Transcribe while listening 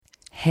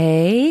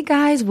Hey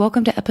guys,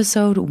 welcome to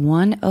episode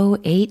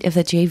 108 of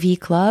the JV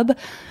Club.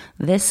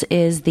 This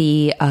is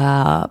the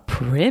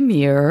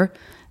premiere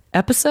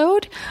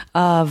episode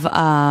of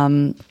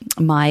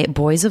my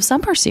Boys of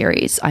Summer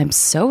series. I'm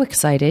so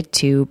excited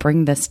to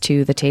bring this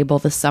to the table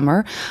this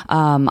summer.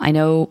 I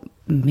know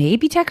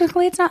maybe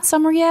technically it's not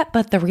summer yet,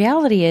 but the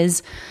reality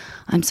is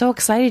I'm so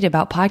excited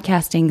about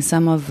podcasting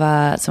some of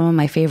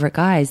my favorite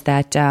guys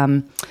that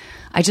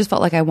I just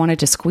felt like I wanted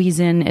to squeeze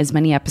in as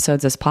many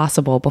episodes as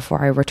possible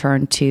before I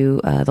return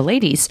to the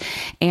ladies.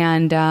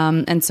 And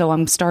so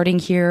I'm starting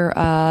here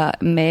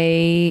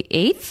May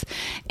 8th,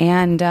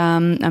 and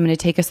I'm going to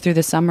take us through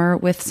the summer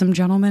with some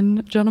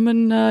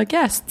gentlemen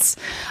guests.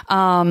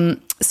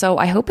 So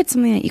I hope it's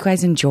something that you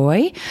guys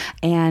enjoy,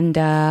 and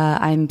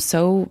I'm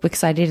so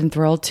excited and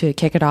thrilled to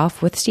kick it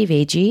off with Steve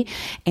Agee.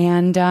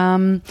 And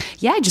I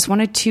just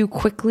wanted to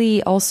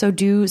quickly also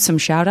do some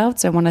shout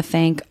outs. I want to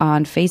thank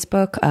on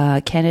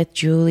Facebook, Kenneth,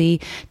 Julie,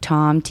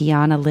 Tom,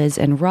 Tiana, Liz,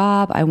 and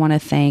Rob. I want to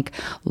thank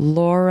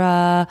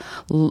Lauren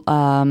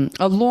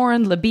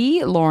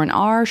Libby, Lauren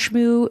R,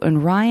 Shmoo,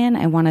 and Ryan.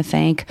 I want to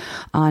thank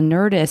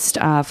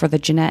Nerdist for the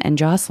Jeanette and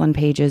Jocelyn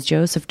pages,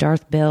 Joseph,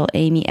 Darth, Bill,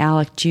 Amy,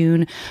 Alec,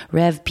 June,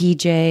 Rev,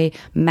 PJ,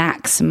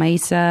 Max,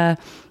 Mesa,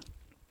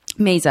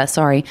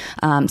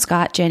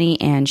 Scott, Jenny,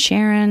 and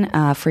Sharon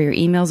for your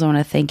emails. I want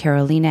to thank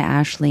Carolina,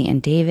 Ashley,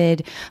 and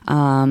David.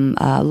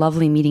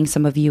 Lovely meeting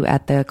some of you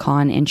at the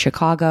con in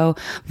Chicago.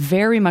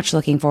 Very much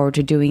looking forward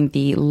to doing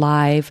the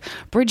live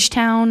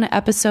Bridgetown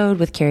episode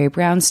with Carrie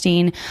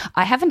Brownstein.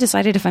 I haven't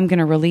decided if I'm going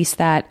to release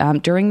that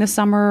during the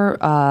summer,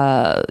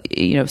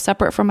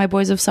 separate from my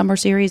Boys of Summer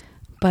series.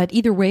 But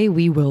either way,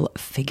 we will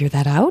figure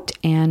that out.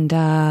 And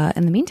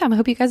in the meantime, I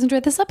hope you guys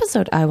enjoyed this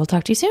episode. I will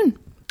talk to you soon.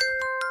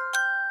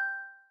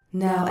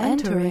 Now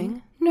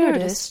entering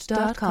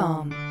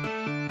Nerdist.com.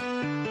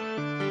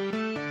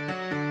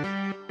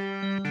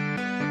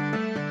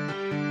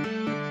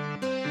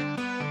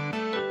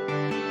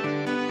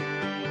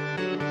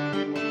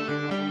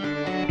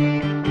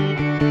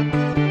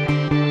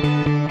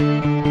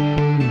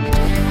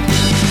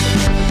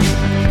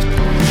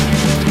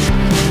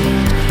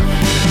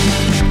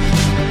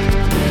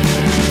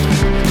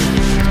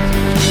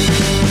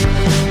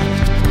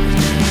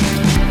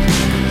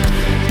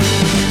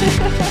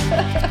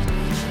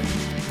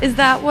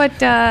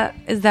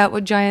 Is that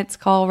what giants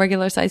call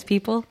regular sized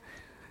people?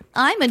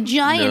 I'm a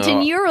giant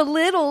and you're a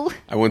little.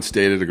 I once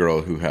dated a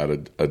girl who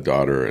had a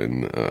daughter,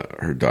 and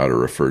her daughter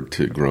referred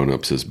to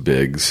grown-ups as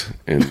bigs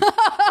and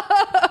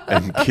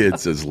and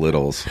kids as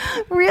littles.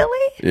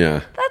 Really?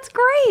 Yeah. That's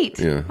great.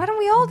 Yeah. Why don't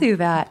we all do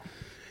that?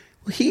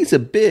 Well, he's a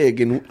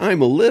big and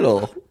I'm a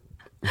little.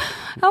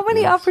 How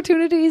many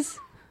opportunities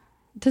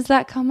does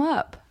that come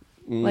up?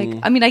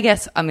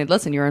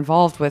 Listen, you're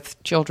involved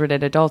with children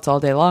and adults all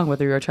day long,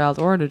 whether you're a child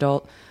or an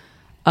adult.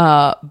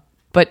 But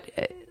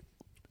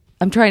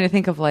I'm trying to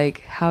think of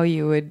how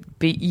you would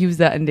use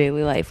that in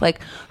daily life. Like,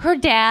 her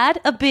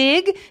dad, a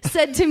big,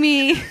 said to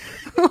me,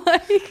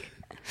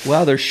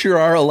 wow, there sure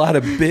are a lot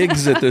of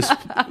bigs at this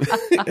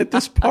at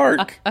this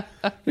park.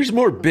 There's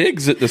more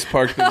bigs at this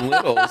park than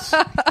littles.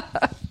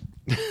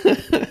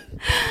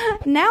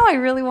 Now I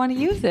really want to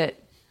use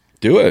it.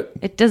 Do it.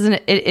 It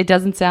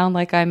doesn't sound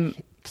like I'm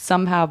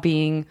somehow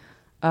being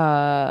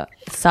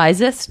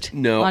sizist.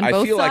 No, on I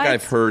both feel like sides.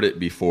 I've heard it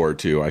before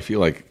too. I feel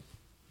like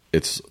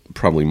it's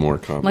probably more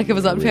common. Like it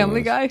was on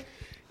Family Guy?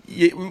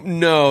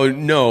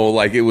 No,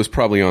 like it was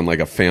probably on like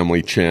a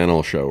Family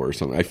Channel show or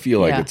something. I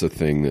feel like it's a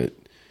thing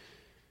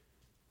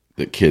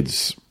that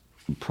kids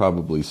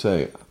probably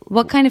say.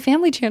 What kind of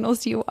family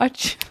channels do you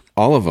watch?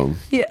 All of them.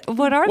 Yeah,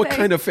 what are they? What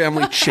kind of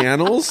family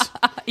channels?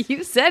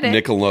 You said it.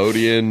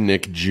 Nickelodeon,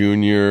 Nick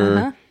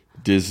Jr.,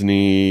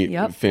 Disney,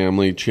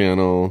 Family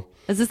Channel.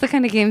 Is this the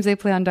kind of games they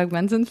play on Doug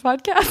Benson's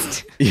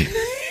podcast?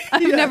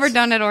 I've never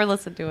done it or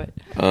listened to it.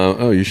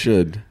 You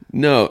should.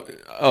 No.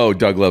 Oh,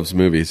 Doug Loves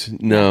Movies.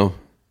 No.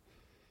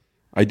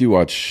 I do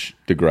watch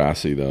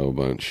Degrassi, though, a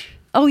bunch.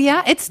 Oh,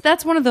 yeah?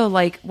 That's one of the,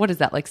 what is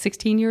that,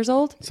 16 years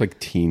old? It's like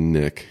Teen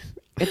Nick.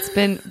 It's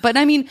been, but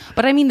I mean,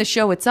 the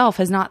show itself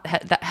has not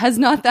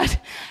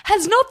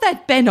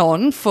been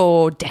on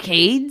for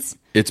decades.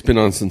 It's been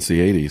on since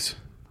the 80s.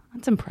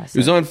 That's impressive. It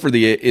was on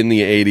in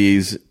the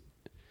 80s.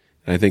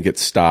 I think it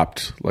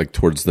stopped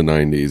towards the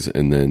 90s,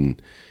 and then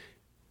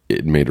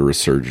it made a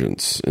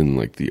resurgence in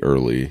the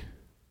early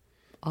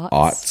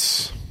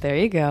aughts. There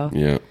you go.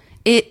 Yeah.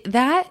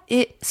 Because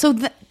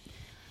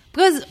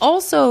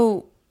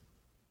also,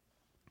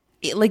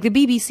 the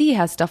BBC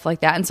has stuff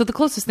like that, and so the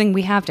closest thing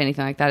we have to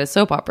anything like that is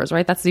soap operas,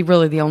 right? That's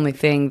really the only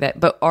thing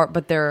that, but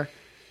they're.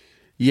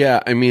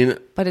 Yeah, I mean,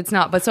 but it's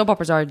not. But soap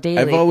operas are a daily.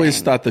 I've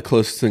always thought the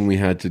closest thing we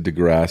had to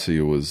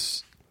Degrassi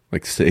was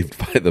Saved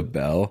by the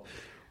Bell,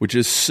 which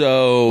is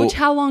so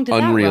how long did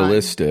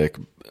unrealistic. That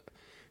run?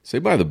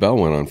 Saved by the Bell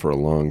went on for a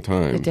long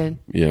time. It did.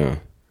 Yeah.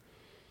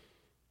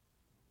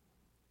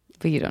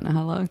 But you don't know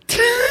how long.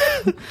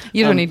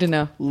 You don't need to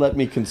know. Let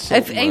me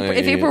consult. If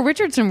April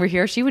Richardson were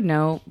here, she would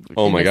know.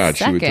 Oh my God,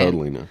 she would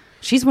totally know.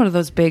 She's one of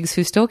those bigs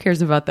who still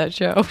cares about that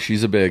show.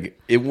 She's a big.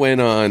 It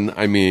went on,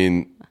 I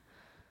mean,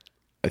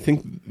 I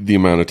think the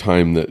amount of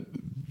time that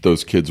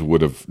those kids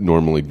would have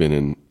normally been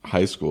in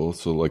high school,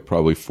 so like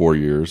probably 4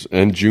 years,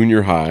 and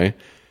junior high.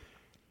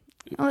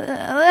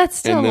 That's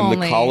still and then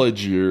only... the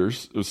college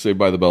years, Saved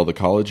by the Bell, the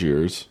college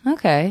years.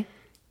 Okay.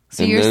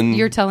 So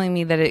you're telling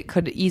me that it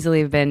could easily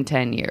have been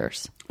 10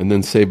 years. And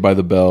then Saved by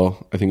the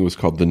Bell, I think it was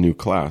called The New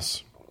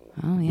Class.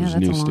 Oh, yeah,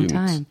 that's a long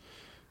time.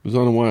 It was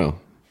on a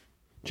while.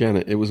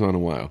 Janet, it was on a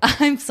while.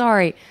 I'm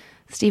sorry.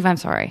 Steve, I'm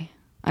sorry.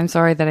 I'm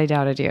sorry that I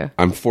doubted you.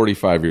 I'm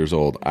 45 years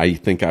old. I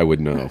think I would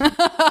know.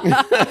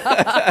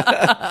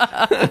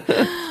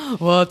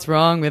 What's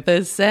wrong with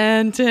this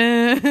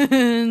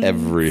sentence?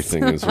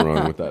 Everything is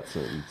wrong with that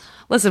sentence.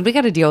 Listen, we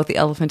got to deal with the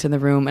elephant in the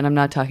room, and I'm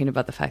not talking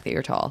about the fact that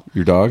you're tall.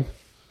 Your dog?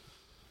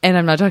 And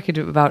I'm not talking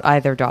about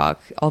either dog,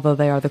 although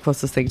they are the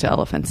closest thing to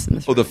elephants in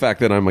this room. The fact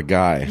that I'm a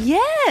guy.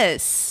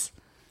 Yes.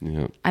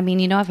 Yeah. I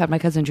mean, I've had my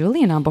cousin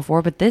Julian on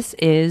before, but this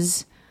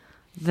is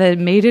the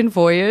maiden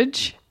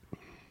voyage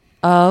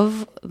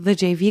of the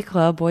JV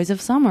Club Boys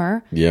of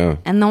Summer. Yeah.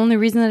 And the only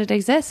reason that it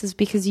exists is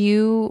because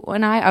you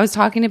and I was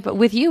talking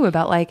with you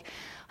about, like,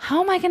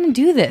 how am I going to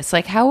do this?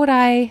 Like, how would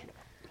I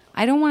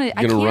don't want to,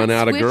 I can't run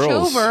out of switch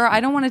girls. over. I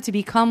don't want it to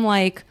become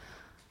like,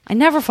 I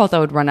never felt I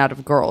would run out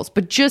of girls,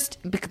 but just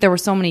because there were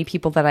so many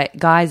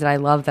guys that I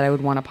love that I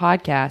would want to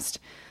podcast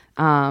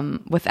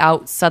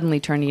without suddenly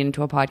turning it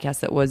into a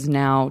podcast that was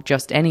now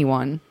just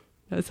anyone.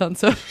 That sounds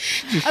so...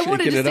 I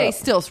wanted to stay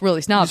still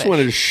really snobbish. I just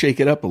wanted to shake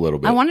it up a little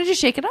bit. I wanted to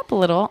shake it up a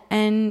little,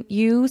 and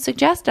you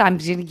suggested, I'm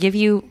going to give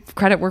you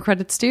credit where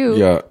credit's due,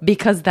 yeah,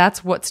 because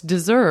that's what's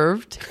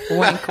deserved,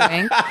 wink,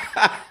 wink,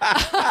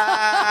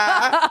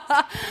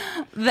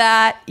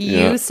 that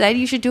you said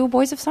you should do a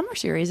Boys of Summer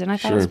series, and I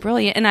thought it was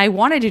brilliant. And I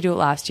wanted to do it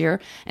last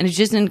year, and it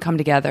just didn't come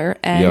together,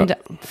 and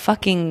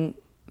fucking,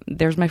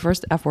 there's my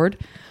first F word,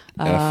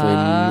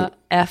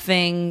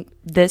 effing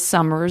this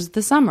summer's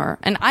the summer.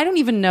 And I don't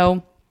even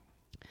know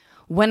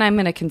when I'm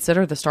going to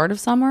consider the start of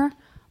summer,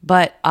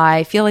 but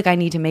I feel like I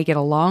need to make it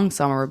a long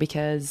summer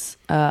because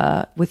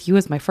with you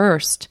as my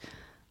first,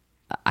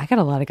 I got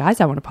a lot of guys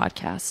I want to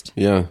podcast.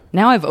 Yeah.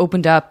 Now I've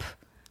opened up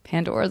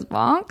Pandora's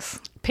box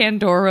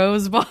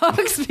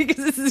because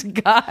this is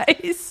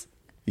guys.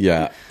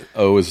 Yeah.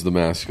 O is the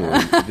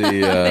masculine.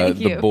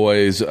 The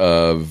boys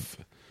of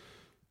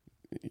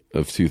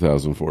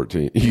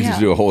 2014. You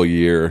just do a whole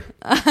year.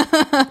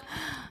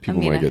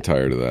 People might get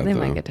tired of that. They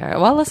might get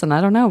tired. Well, listen,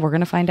 I don't know. We're going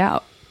to find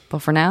out.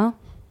 But for now,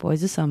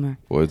 Boys of Summer.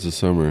 Boys of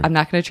Summer. I'm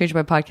not going to change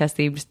my podcast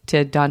theme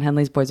to Don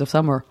Henley's Boys of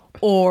Summer.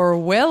 Or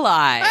will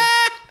I?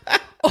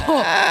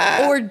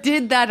 or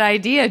did that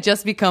idea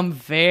just become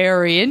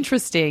very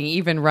interesting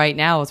even right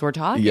now as we're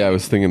talking? Yeah, I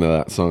was thinking of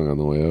that song on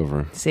the way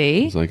over.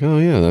 See? It's like, oh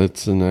yeah,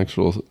 that's an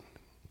actual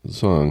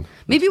song.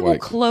 Maybe we'll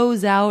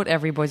close out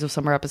every Boys of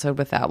Summer episode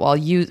with that.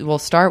 We'll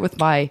start with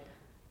my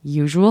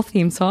usual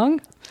theme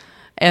song.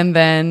 And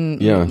then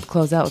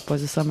close out with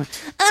Boys of Summer.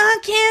 I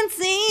can't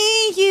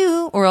see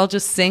you. Or I'll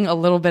just sing a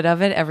little bit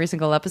of it every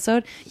single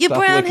episode. Your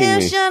brown hair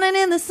shining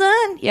in the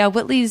sun. Yeah,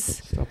 Whitley's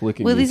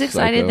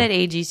excited that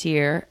Agee's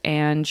here,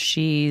 and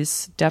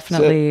she's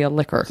definitely a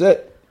licker.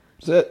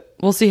 Sit.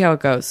 We'll see how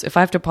it goes. If I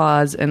have to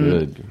pause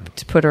and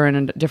to put her in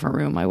a different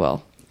room, I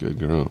will. Good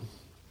girl.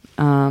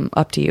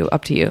 Up to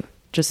you.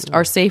 Just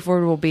our safe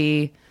word will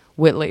be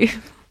Whitley.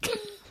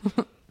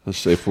 The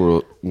safe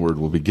word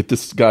will be, get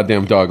this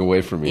goddamn dog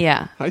away from me.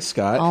 Yeah. Hi,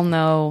 Scott. I'll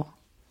know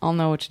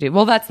what to do.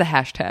 Well, that's the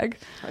hashtag.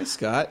 Hi,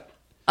 Scott.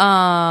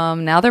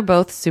 Now they're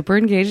both super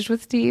engaged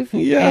with Steve.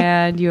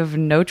 Yeah. And you have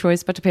no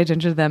choice but to pay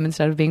attention to them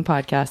instead of being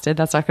podcasted.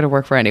 That's not going to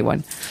work for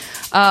anyone.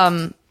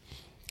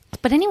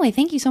 But anyway,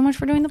 thank you so much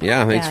for doing the podcast.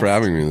 Yeah, thanks for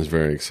having me. It was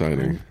very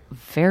exciting. I'm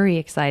very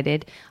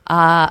excited.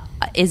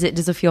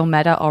 Does it feel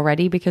meta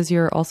already because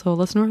you're also a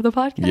listener of the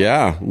podcast?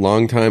 Yeah.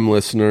 Long-time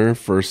listener,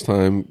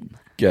 first-time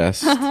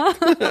guest.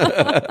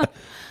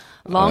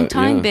 Long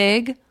time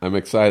big. I'm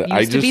excited.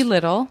 Used to be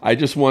little. I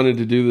just wanted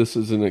to do this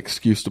as an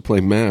excuse to play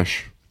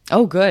MASH.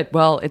 Oh, good.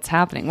 Well, it's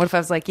happening. What if I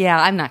was like,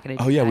 yeah, I'm not going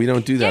to do that. Oh, yeah, we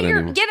don't do that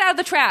anymore. Get out of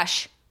the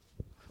trash.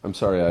 I'm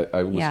sorry.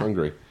 I was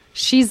hungry.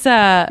 She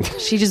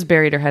just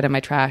buried her head in my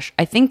trash.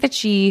 I think that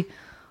she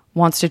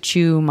wants to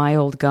chew my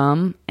old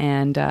gum,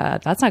 and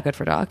that's not good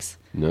for dogs.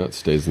 No, it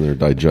stays in their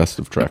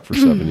digestive tract for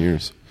 7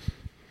 years.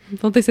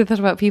 Don't they say that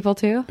about people,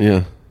 too?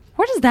 Yeah.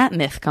 Where does that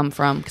myth come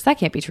from? Because that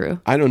can't be true.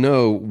 I don't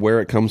know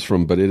where it comes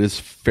from, but it is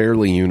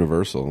fairly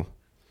universal.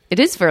 It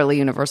is fairly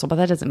universal, but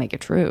that doesn't make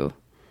it true.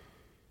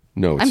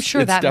 No, I'm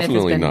sure that myth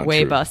has been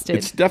way busted.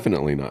 It's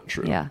definitely not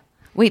true. Yeah.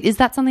 Wait, is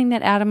that something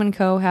that Adam and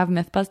Co. have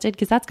myth busted?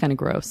 Because that's kind of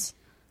gross.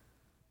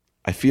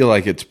 I feel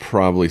like it's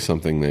probably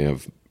something they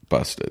have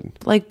busted.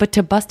 But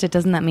to bust it,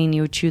 doesn't that mean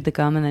you would chew the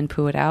gum and then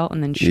poo it out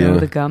and then show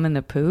the gum and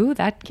the poo?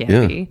 That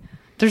can't be.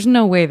 There's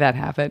no way that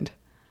happened.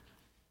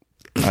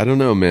 I don't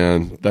know,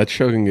 man. That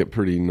show can get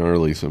pretty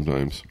gnarly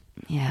sometimes.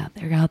 Yeah,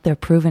 they're out there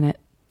proving it.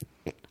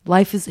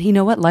 Life is, you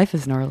know what? Life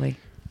is gnarly.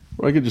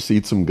 Or I could just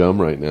eat some gum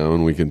right now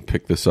and we can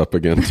pick this up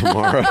again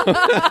tomorrow.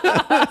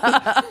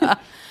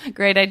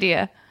 Great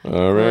idea.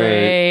 All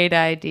right. Great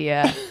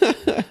idea.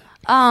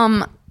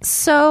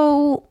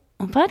 So,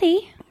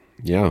 buddy.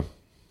 Yeah.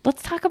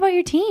 Let's talk about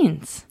your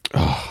teens.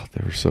 Oh,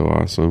 they were so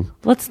awesome.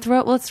 Let's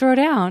throw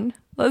down.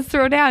 Let's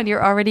throw down.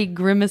 You're already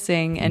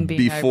grimacing and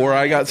being Before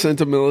I got sent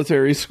to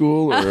military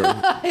school? Or?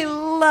 I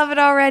love it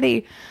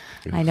already.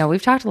 I know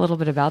we've talked a little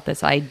bit about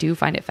this. I do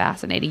find it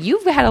fascinating.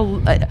 You've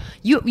had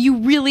you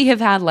really have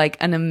had like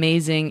an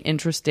amazing,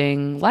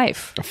 interesting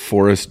life. A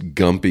Forrest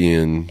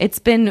Gumpian. It's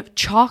been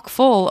chock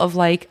full of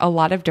like a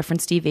lot of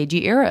different Steve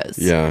Agee eras.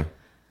 Yeah.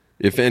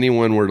 If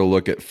anyone were to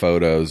look at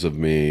photos of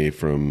me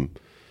from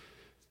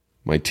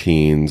my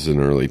teens and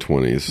early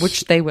 20s.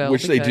 Which they will.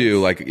 Which they do.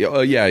 Like,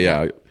 oh,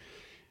 yeah.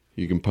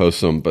 You can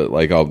post them, but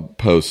like I'll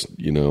post,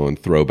 on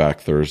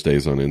Throwback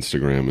Thursdays on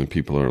Instagram and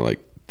people are like,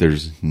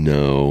 there's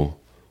no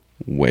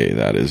way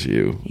that is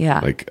you.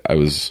 Yeah. Like I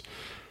was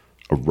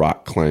a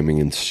rock climbing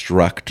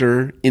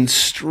instructor.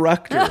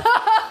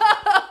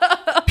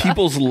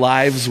 People's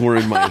lives were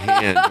in my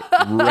hand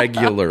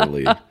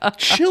regularly.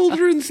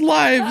 Children's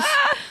lives.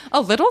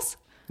 Oh,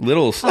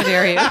 Littles? How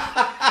dare you?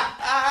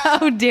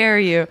 How dare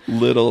you?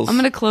 Littles. I'm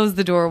going to close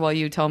the door while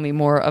you tell me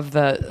more of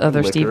the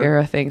other Steve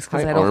era things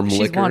because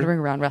she's wandering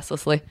around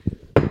restlessly.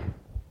 That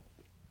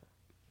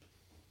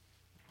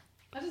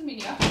doesn't mean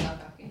you have to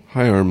stop talking.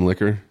 Hi, arm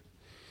liquor.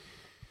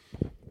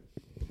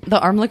 The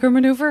arm liquor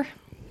maneuver?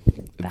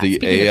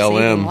 The ALM.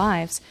 Saving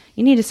lives.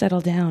 You need to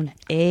settle down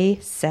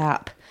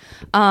ASAP.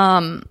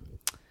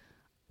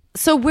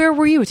 So where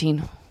were you a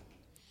teen?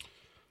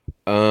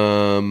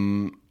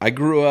 I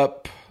grew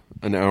up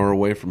an hour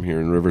away from here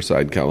in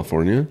Riverside,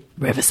 California.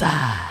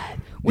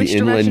 Riverside. Which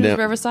direction is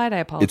Riverside? I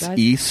apologize. It's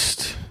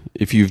east.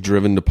 If you've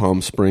driven to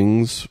Palm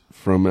Springs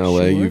from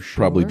LA, you've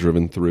probably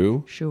driven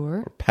through.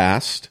 Sure. Or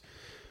past.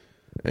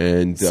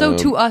 And so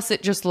to us,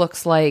 it just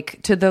looks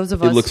like, to those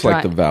of us... It looks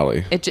like the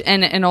valley.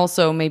 And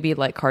also maybe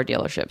like car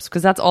dealerships,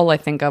 because that's all I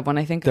think of when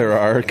I think there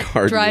are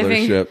car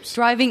dealerships.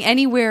 Driving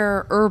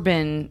anywhere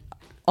urban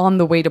on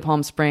the way to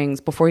Palm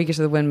Springs before you get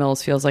to the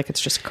windmills feels like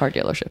it's just a car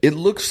dealership. It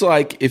looks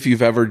like if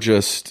you've ever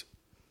just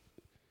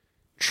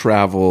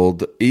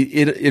traveled,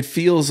 it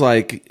feels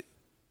like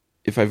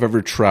if I've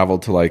ever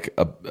traveled to like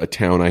a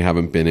town I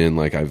haven't been in,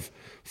 like I've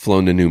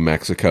flown to New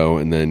Mexico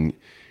and then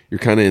you're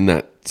kind of in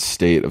that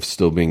state of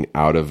still being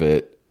out of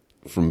it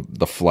from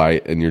the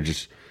flight and you're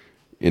just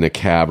in a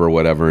cab or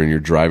whatever and you're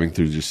driving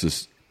through just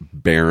this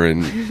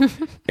barren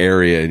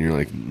area and you're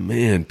like,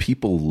 man,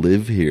 people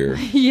live here.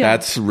 Yeah.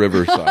 That's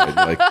Riverside.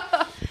 Like,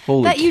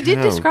 holy that you cow.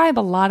 did describe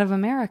a lot of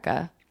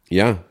America.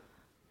 Yeah.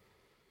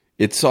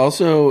 It's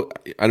also,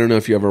 I don't know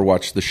if you ever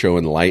watched the show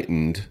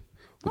Enlightened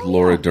with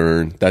Laura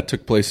Dern. That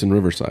took place in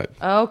Riverside.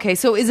 Okay.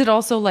 So is it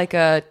also like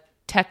a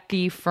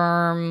techie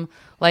firm,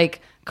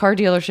 like car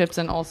dealerships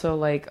and also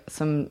like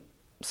some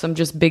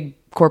just big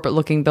corporate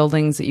looking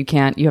buildings that you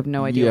have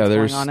no idea what's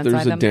going on inside them?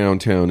 There's a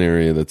downtown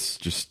area that's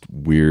just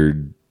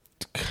weird,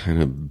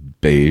 kind of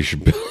beige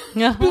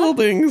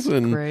buildings.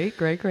 And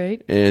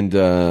Great. And,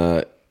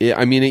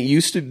 I mean, it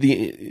used to be.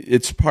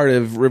 It's part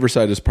of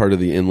Riverside is part of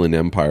the Inland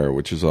Empire,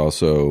 which is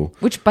also,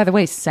 which by the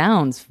way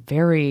sounds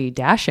very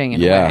dashing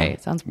in a way.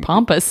 It sounds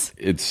pompous.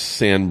 It's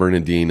San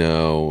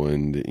Bernardino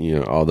and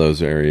all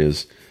those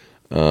areas,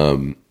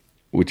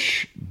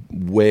 which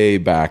way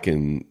back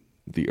in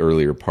the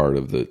earlier part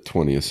of the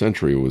 20th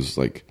century was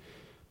like,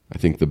 I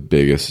think the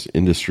biggest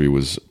industry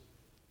was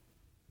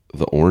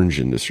the orange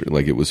industry.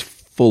 Like it was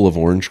full of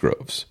orange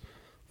groves.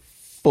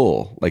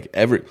 Full, like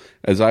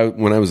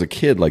when I was a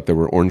kid, like there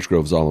were orange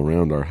groves all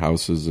around our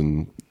houses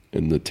and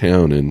in the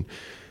town, and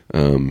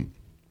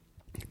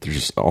they're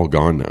just all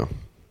gone now.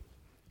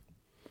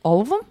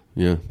 All of them?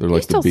 Yeah, they're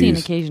like still the bees. See an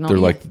occasional.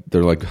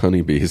 They're like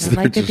honeybees.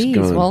 They're like the just bees.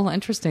 Gone. Well,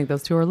 interesting.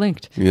 Those two are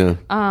linked. Yeah.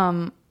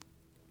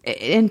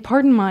 And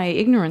pardon my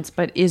ignorance,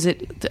 but is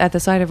it at the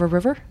side of a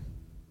river?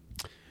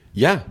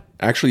 Yeah,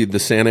 actually, the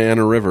Santa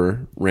Ana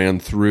River ran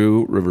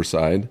through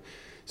Riverside.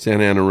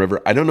 Santa Ana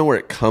River. I don't know where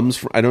it comes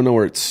from. I don't know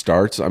where it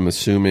starts. I'm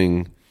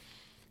assuming,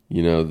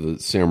 the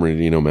San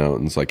Bernardino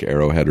Mountains, like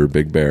Arrowhead or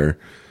Big Bear.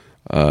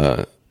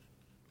 But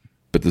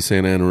the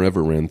Santa Ana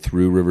River ran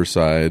through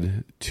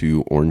Riverside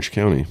to Orange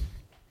County.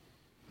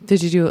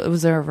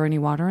 Was there ever any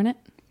water in it?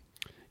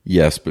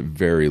 Yes, but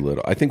very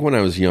little. I think when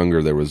I was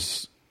younger, there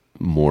was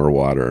more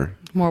water.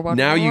 More water.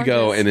 Now you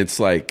go and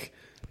it's like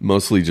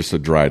mostly just a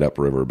dried up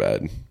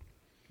riverbed.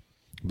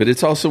 But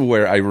it's also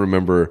where I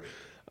remember...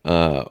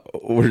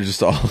 we're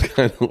just all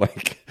kind of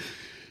like,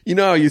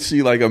 how you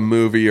see like a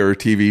movie or a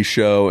TV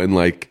show and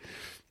like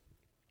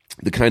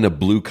the kind of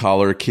blue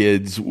collar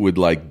kids would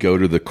like go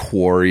to the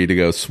quarry to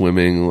go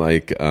swimming,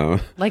 like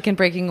in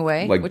Breaking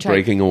Away,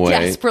 Breaking Away.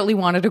 Desperately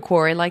wanted a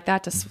quarry like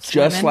that to swim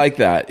just in. Like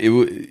that. It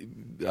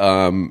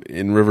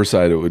in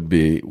Riverside it would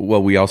be.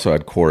 Well, we also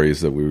had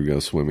quarries that we would go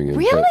swimming in.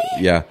 Really?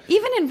 But, yeah.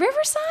 Even in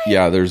Riverside?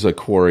 Yeah, there's a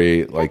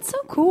quarry like so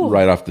cool.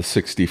 Right off the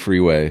 60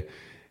 freeway,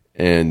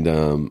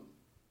 and.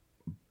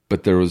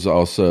 But there was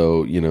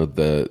also,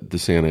 the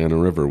Santa Ana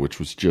River, which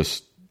was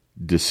just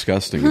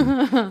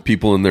disgusting.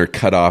 People in their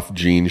cut off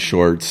jean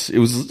shorts. It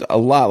was a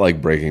lot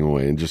like Breaking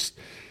Away, and just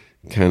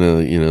kind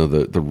of, you know,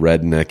 the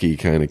rednecky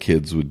kind of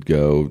kids would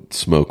go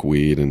smoke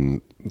weed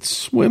and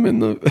swim in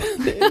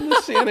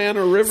the Santa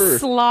Ana River,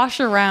 slosh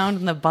around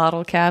in the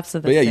bottle caps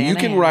of the But Santa you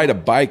can Ana. ride a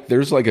bike.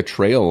 There's like a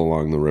trail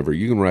along the river.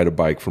 You can ride a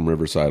bike from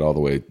Riverside all the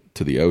way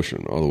to the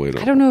ocean, all the way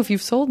to I don't know if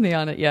you've sold me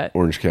on it yet.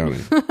 Orange County.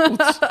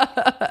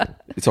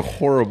 It's a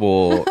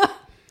horrible.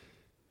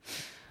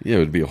 Yeah, it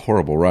would be a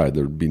horrible ride.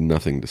 There would be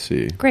nothing to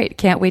see. Great.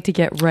 Can't wait to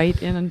get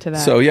right into that.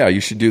 So yeah, you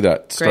should do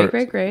that.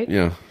 Great.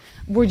 Yeah.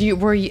 Were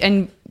you,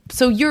 and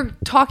so you're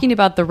talking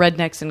about the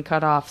rednecks and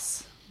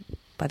cutoffs.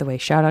 By the way,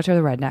 shout out to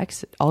the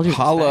rednecks. All due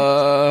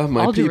Holla, respect.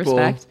 my all due people.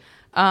 respect.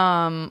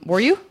 Were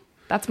you?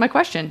 That's my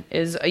question.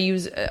 Is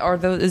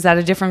that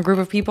a different group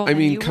of people? I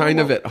mean, kind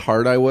of at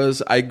heart I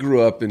was. I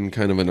grew up in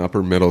kind of an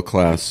upper middle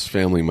class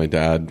family. My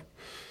dad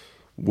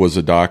was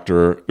a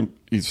doctor.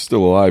 He's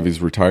still alive.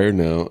 He's retired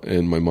now.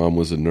 And my mom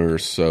was a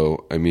nurse.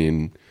 So, I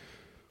mean,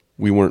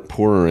 we weren't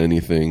poor or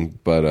anything.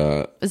 But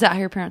Is that how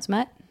your parents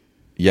met?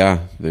 yeah,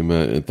 they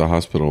met at the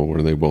hospital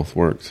where they both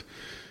worked.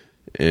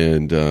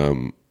 And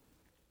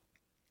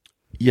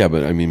yeah,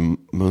 but I mean,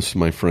 most of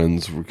my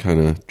friends were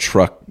kind of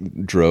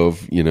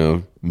drove, you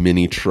know,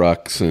 mini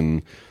trucks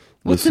and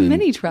What's a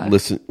mini truck?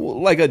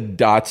 Like a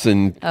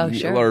Datsun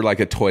or like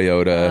a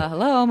Toyota.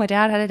 Hello, my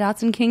dad had a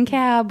Datsun King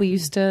cab. We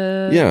used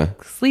to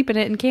sleep in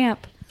it in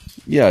camp.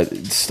 Yeah,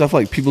 stuff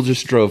like people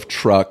just drove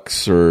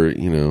trucks or,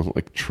 you know,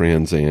 like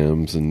Trans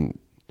Ams and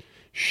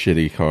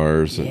shitty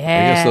cars. Yeah.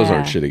 I guess those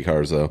aren't shitty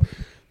cars though.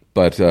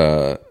 But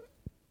yeah,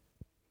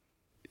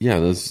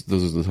 those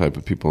are the type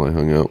of people I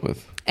hung out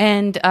with.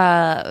 And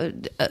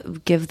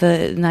give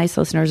the nice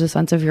listeners a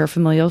sense of your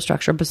familial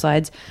structure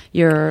besides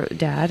your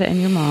dad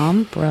and your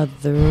mom,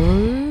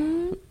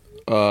 brother.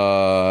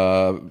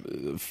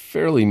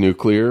 Fairly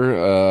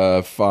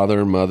nuclear.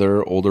 Father,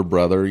 mother, older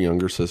brother,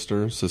 younger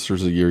sister.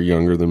 Sister's a year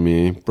younger than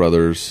me.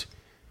 Brother's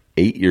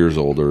 8 years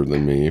older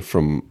than me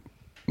from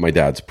my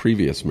dad's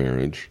previous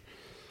marriage.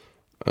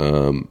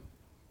 So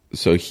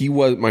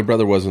my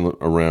brother wasn't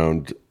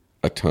around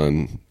a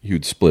ton. He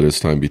would split his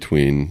time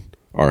between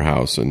our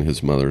house and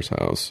his mother's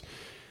house.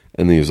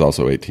 And then he was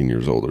also 18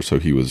 years older, so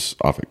he was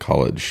off at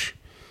college.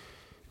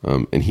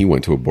 And he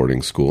went to a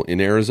boarding school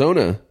in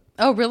Arizona.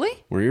 Oh, really?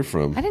 Where you're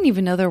from? I didn't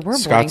even know there were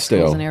boarding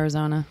schools in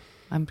Arizona.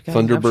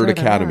 Thunderbird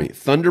Academy.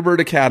 Thunderbird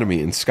Academy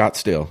in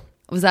Scottsdale.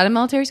 Was that a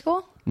military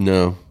school?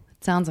 No.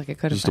 It sounds like it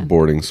could have Just been. a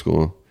boarding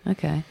school.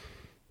 Okay.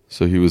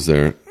 So he was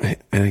there.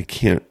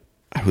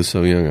 I was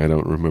so young, I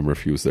don't remember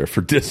if he was there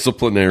for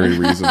disciplinary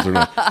reasons or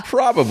not.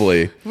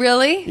 Probably.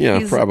 Really?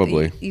 Yeah,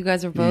 probably. You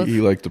guys are both... He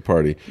liked to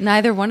party.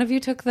 Neither one of you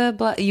took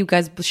you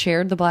guys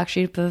shared the black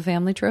sheep of the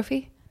family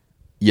trophy?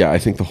 Yeah, I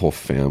think the whole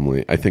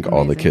family. I think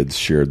all the kids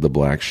shared the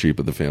black sheep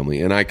of the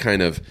family. And I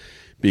kind of,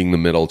 being the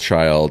middle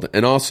child,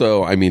 and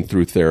also, I mean,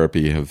 through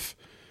therapy, have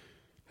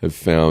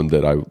found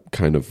that I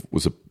kind of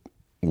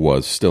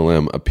still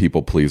am a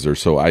people pleaser.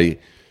 So I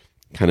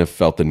kind of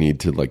felt the need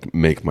to like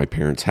make my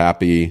parents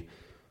happy,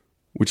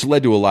 which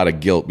led to a lot of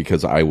guilt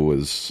because I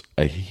was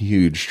a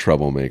huge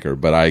troublemaker.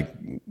 But I,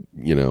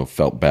 you know,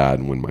 felt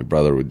bad when my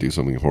brother would do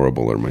something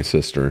horrible or my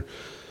sister.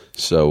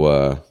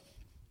 So,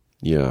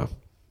 yeah.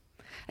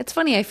 It's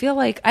funny. I feel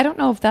like, I don't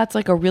know if that's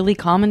like a really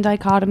common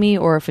dichotomy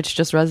or if it's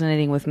just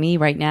resonating with me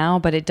right now,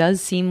 but it does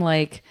seem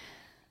like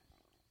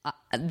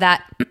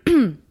that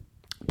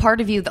part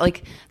of you,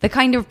 like the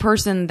kind of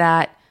person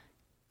that,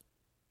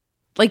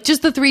 like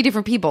just the three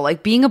different people,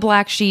 like being a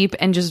black sheep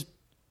and just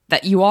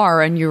that you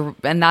are,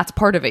 and that's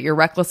part of it. You're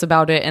reckless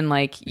about it and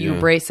like you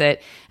embrace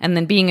it. And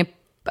then being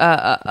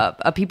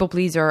a people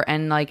pleaser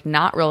and like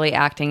not really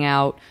acting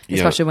out,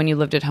 especially when you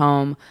lived at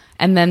home.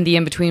 And then the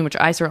in between, which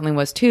I certainly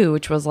was too,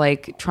 which was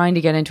like trying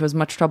to get into as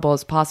much trouble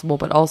as possible,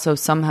 but also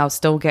somehow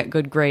still get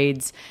good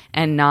grades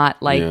and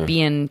not like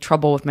be in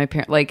trouble with my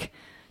parents. Like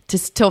to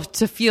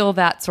feel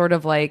that sort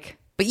of like,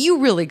 but you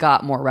really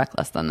got more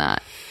reckless than I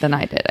did,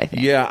 I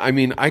think. Yeah, I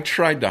mean, I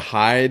tried to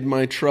hide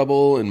my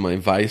trouble and my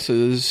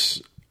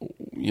vices,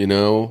 you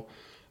know,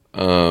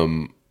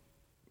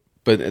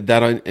 but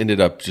that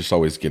ended up just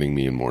always getting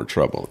me in more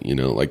trouble, you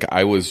know. Like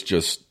I was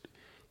just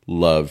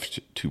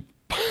loved to.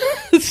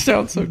 It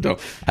sounds so dumb.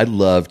 I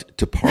loved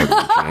to party,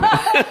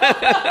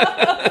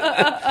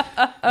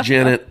 Janet.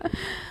 Janet,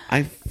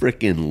 I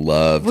freaking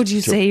loved. Would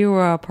you say you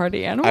were a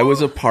party animal? I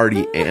was a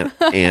party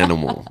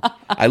animal.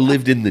 I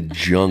lived in the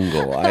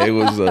jungle. I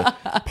was a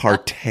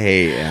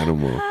partay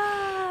animal.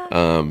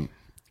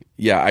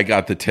 Yeah, I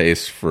got the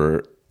taste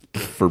for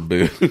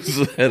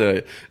booze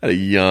at a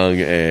young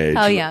age.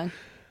 How young?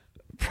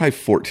 Probably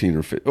 14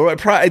 or 15.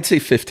 Or I'd say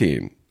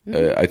 15.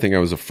 I think I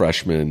was a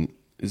freshman.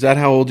 Is that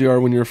how old you are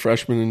when you're a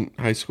freshman in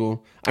high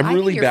school? I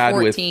think you're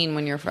 14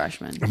 when you're a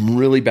freshman. I'm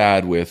really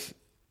bad with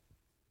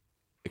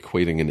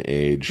equating an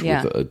age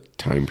with a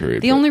time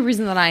period. The only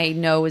reason that I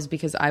know is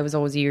because I was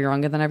always a year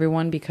younger than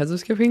everyone because of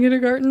skipping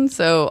kindergarten.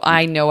 So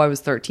I know I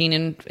was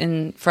 13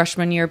 in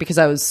freshman year because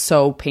I was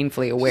so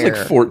painfully aware. It's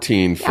like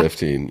 14,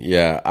 15.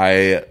 Yeah,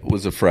 I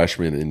was a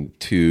freshman in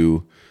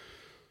 2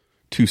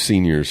 2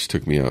 seniors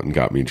took me out and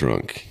got me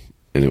drunk.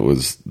 And it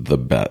was the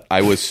best.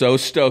 I was so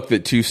stoked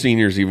that 2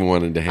 seniors even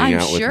wanted to hang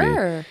out with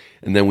me.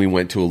 And then we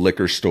went to a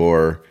liquor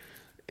store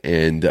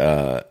and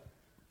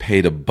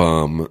paid a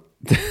bum.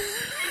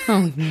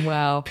 Oh,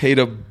 wow. Paid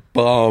a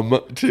bum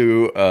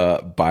to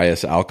buy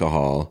us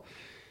alcohol.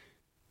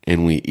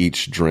 And we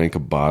each drank a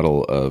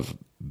bottle of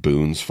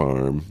Boone's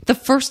Farm. The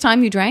first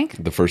time you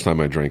drank? The first time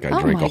I drank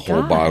a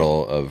whole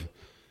bottle of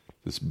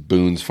this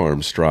Boone's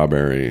Farm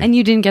strawberry. And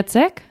you didn't get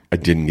sick? I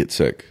didn't get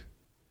sick.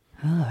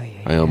 Oh,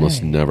 yeah. I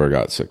almost never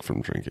got sick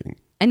from drinking.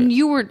 And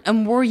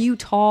were you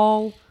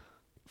tall?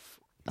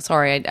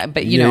 Sorry,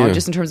 but you know,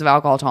 just in terms of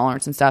alcohol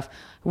tolerance and stuff,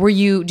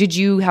 did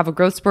you have a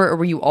growth spurt, or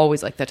were you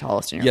always like the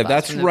tallest in your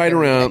class? Yeah, that's right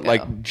around,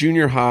 like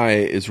junior high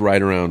is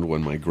right around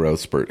when my growth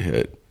spurt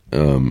hit.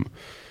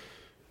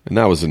 And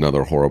that was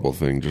another horrible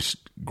thing, just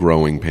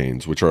growing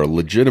pains, which are a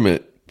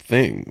legitimate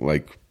thing.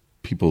 Like,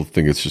 people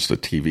think it's just a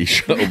TV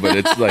show, but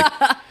it's like,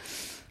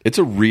 it's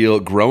a real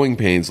growing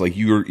pains. Like,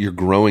 you're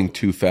growing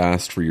too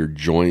fast for your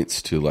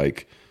joints to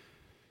like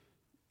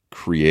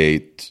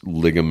create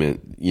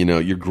ligament. You know,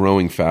 you're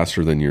growing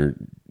faster than you're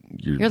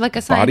like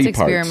a science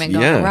experiment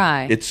going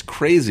awry. It's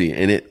crazy,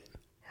 and it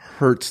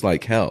hurts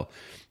like hell.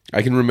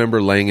 I can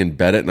remember laying in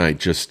bed at night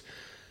just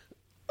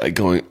like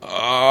going,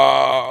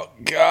 oh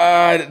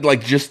God,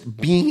 like just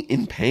being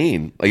in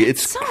pain. Like,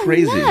 it's so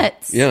crazy.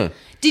 Nuts. Yeah.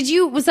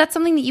 Was that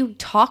something that you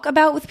talk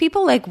about with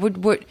people? Like,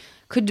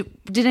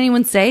 did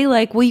anyone say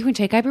like, well, you can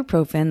take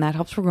ibuprofen, that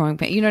helps for growing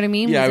pain? You know what I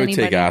mean? Yeah, I would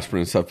take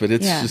aspirin and stuff, but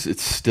it's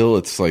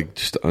it's like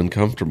just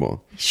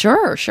uncomfortable.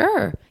 Sure.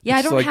 Yeah,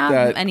 I don't like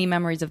have any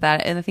memories of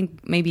that. And I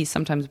think maybe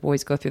sometimes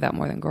boys go through that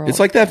more than girls. It's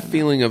like that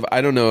feeling of,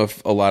 I don't know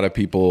if a lot of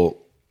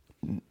people,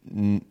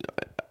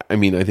 I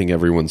mean, I think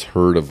everyone's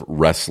heard of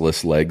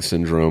restless leg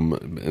syndrome.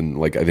 And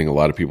like, I think a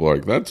lot of people are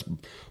like, that's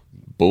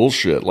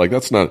bullshit. Like,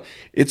 that's not,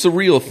 it's a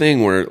real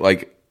thing where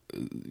like,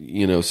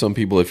 you know, some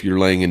people, if you're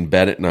laying in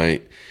bed at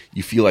night,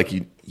 you feel like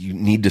you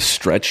need to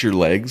stretch your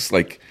legs.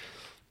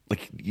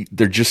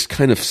 They're just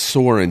kind of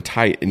sore and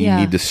tight and you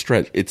need to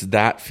stretch. It's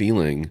that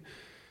feeling.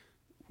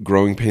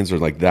 Growing pains are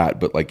like that,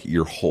 but like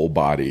your whole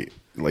body,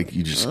 like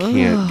you just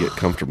can't get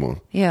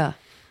comfortable. Yeah.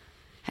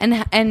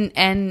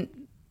 And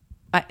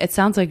it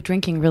sounds like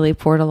drinking really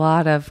poured a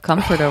lot of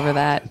comfort over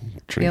that.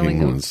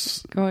 Drinking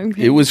was growing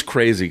pains. It was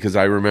crazy because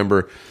I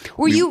remember.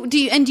 Do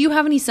you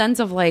have any sense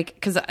of like,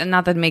 because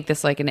not to make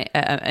this like an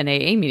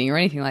AA meeting or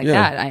anything like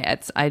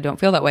that. I don't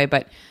feel that way,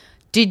 but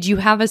did you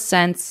have a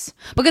sense?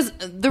 Because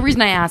the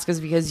reason I ask is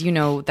because you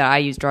know that I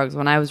used drugs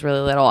when I was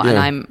really little, and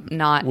I'm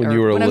not. When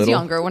I was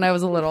younger, when I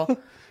was a little.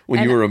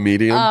 When you were a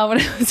medium. When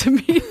I was a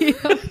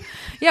medium.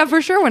 Yeah,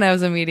 for sure. When I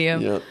was a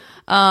medium. Yeah.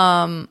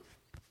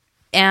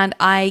 And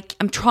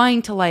I'm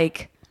trying to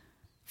like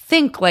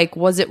think like,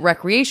 was it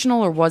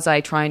recreational or was I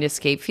trying to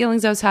escape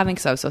feelings I was having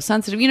because I was so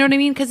sensitive? You know what I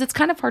mean? Because it's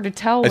kind of hard to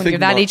tell when you're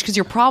that age because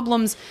your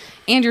problems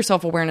and your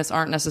self-awareness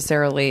aren't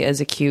necessarily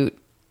as acute.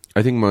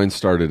 I think mine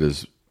started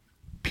as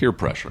peer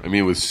pressure. I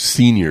mean, it was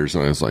seniors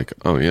and I was like,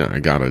 oh yeah,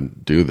 I got to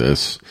do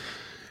this.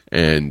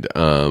 And,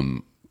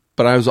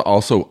 but I was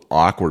also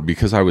awkward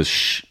because I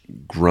was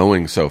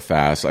growing so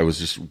fast. I was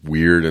just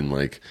weird and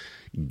like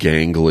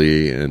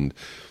gangly and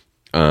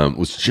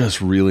was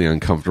just really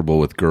uncomfortable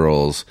with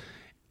girls.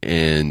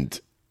 And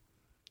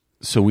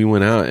so we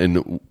went out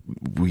and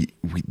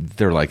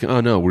they're like,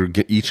 oh no, we're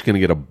each going to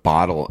get a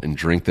bottle and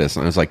drink this.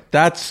 And I was like,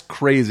 that's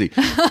crazy.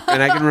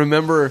 And I can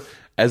remember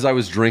as I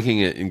was drinking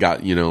it and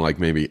got, you know, like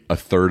maybe a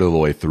third of the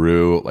way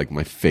through, like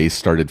my face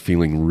started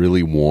feeling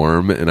really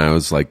warm and I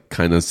was like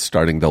kind of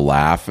starting to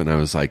laugh. And I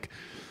was like,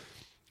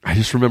 I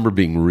just remember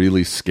being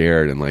really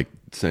scared and like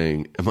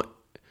saying, am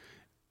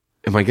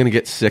I going to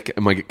get sick?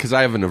 Because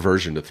I have an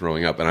aversion to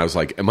throwing up. And I was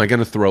like, am I going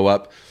to throw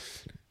up?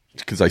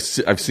 Because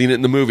I've seen it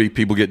in the movie.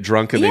 People get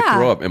drunk and they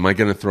throw up. Am I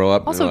going to throw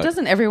up? Also,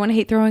 doesn't everyone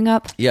hate throwing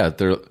up? Yeah.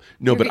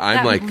 But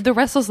I'm like... The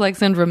restless leg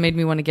syndrome made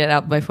me want to get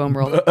out my foam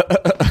roller.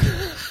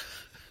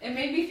 It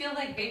made me feel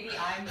like maybe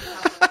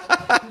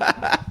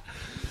I'm...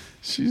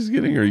 She's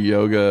getting her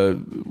yoga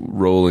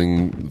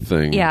rolling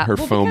thing. Yeah. Her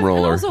foam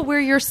roller. Also,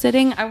 where you're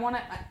sitting, I want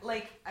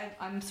to...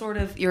 I'm sort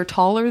of... You're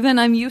taller than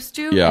I'm used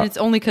to. Yeah. And it's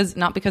only because...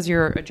 Not because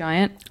you're a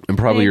giant. I'm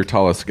probably your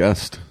tallest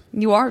guest.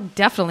 You are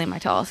definitely my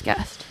tallest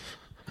guest.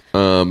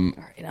 All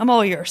right, I'm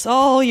all yours.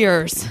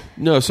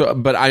 No,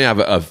 but I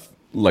have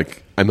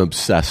I'm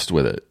obsessed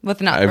with it.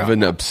 I have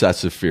an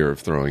obsessive fear of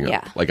throwing up.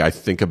 Yeah. Like I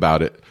think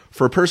about it.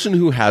 For a person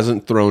who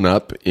hasn't thrown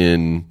up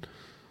in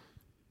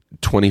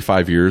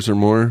 25 years or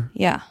more.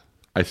 Yeah.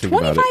 I think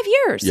about it. 25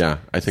 years. Yeah,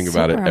 I think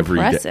about it every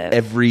day.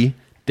 Every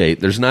day.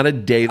 There's not a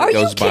day that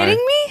goes by. Are you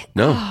kidding me?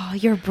 No. Oh,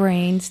 your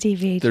brain, Steve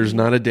Agee. There's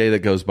not a day that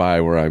goes by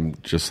where I'm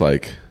just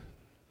like,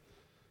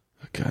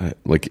 God,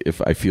 like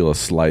if I feel a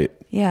slight,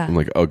 I'm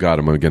like, oh God,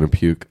 am I going to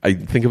puke? I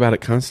think about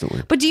it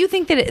constantly. But do you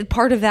think that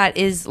part of that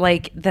is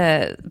like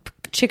the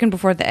chicken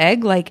before the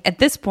egg? Like at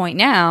this point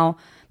now,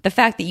 the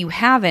fact that you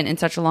haven't in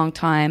such a long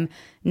time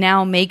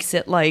now makes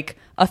it like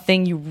a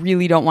thing you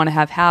really don't want to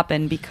have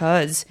happen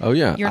because I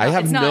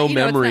have no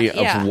memory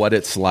of what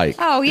it's like.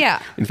 Oh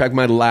yeah. In fact,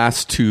 my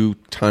last 2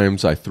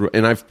 times I threw,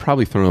 and I've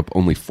probably thrown up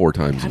only 4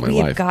 times in my life. We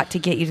have got to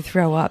get you to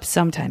throw up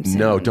sometime soon.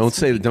 No,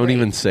 don't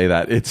even say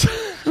that. It's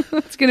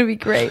it's gonna be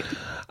great.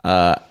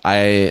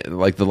 I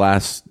like the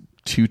last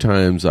 2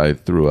 times I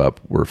threw up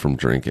were from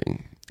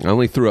drinking. I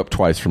only threw up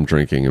twice from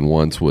drinking, and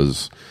once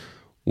was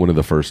one of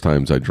the first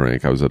times I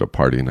drank. I was at a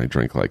party and I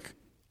drank like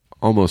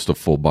almost a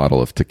full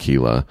bottle of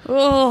tequila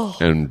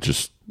and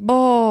just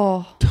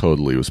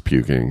totally was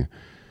puking.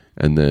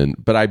 And then,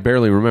 but I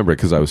barely remember it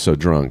because I was so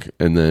drunk.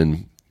 And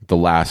then the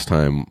last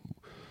time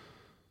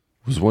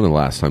was one of the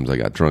last times I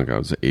got drunk. I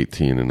was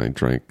 18 and I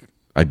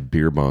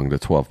beer bonged a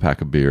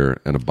 12-pack of beer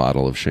and a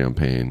bottle of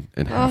champagne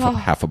and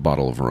half a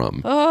bottle of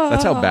rum.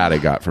 That's how bad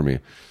it got for me.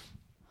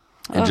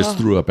 And just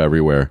threw up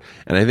everywhere.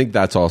 And I think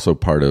that's also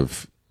part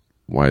of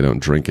why I don't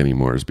drink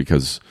anymore, is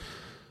because,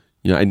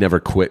 I never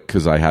quit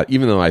because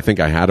even though I think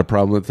I had a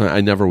problem at the time,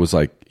 I never was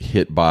like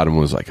hit bottom,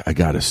 was like, I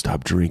got to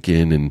stop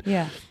drinking. And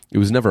it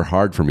was never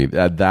hard for me.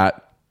 At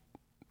that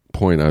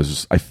point, I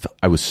was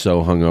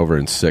so hungover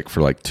and sick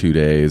for like 2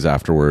 days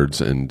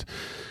afterwards. And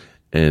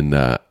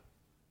I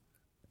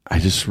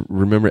just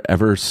remember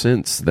ever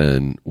since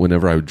then,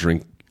 whenever I would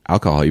drink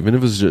alcohol, even if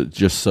it was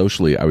just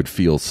socially, I would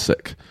feel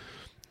sick.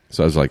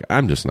 So I was like,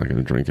 I'm just not going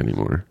to drink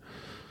anymore.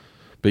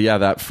 But yeah,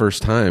 that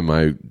first time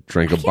I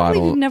drank a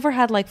bottle. You've never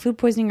had like food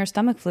poisoning or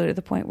stomach flu to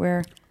the point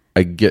where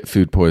I get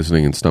food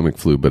poisoning and stomach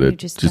flu, but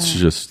it's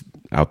just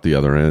out the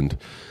other end.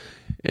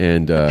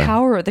 And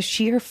the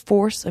sheer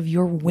force of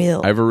your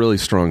will. I have a really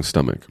strong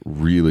stomach,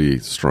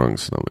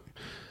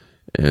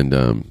 And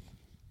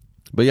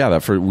but yeah,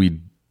 we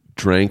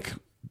drank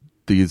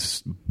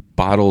these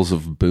bottles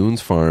of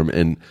Boone's Farm,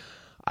 and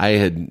I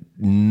had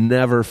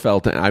never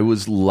felt it. I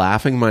was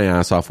laughing my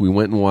ass off. We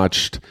went and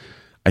watched,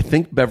 I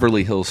think,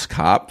 Beverly Hills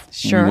Cop.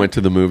 Sure. We went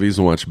to the movies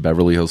and watched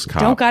Beverly Hills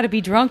Cop. Don't got to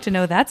be drunk to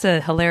know that's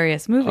a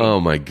hilarious movie. Oh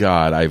my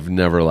God. I've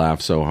never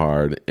laughed so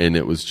hard. And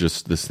it was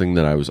just this thing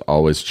that I was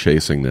always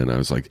chasing then. I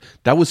was like,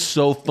 that was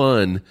so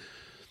fun.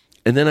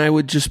 And then I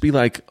would just be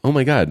like, oh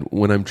my God,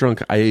 when I'm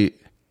drunk, I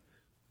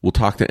will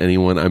talk to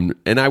anyone.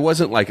 And I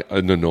wasn't like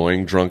an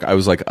annoying drunk. I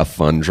was like a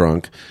fun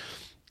drunk.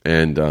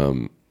 And,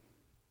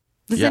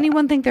 does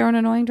anyone think they're an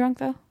annoying drunk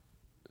though?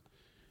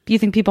 Do you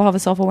think people have a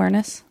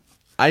self-awareness?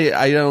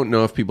 I don't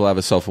know if people have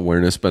a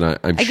self-awareness, but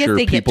I'm sure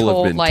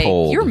people have been like,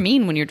 told. You're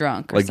mean when you're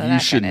drunk. Like, you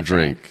shouldn't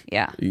drink.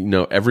 Yeah.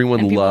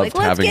 Everyone loved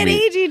having me.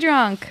 Let's get Agee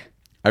drunk.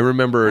 I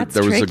remember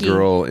there was tricky. a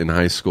girl in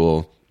high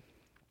school.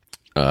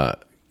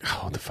 What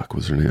the fuck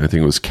was her name? I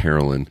think it was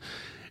Carolyn.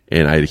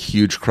 And I had a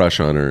huge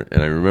crush on her.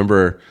 And I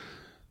remember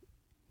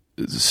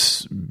it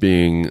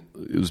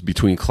was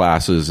between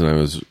classes, and I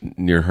was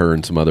near her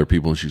and some other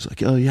people. And she was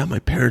like, oh, yeah, my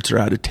parents are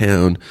out of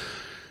town.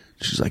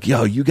 She's like,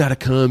 yo, you got to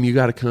come.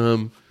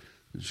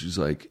 And she's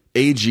like,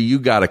 Agee, you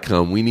got to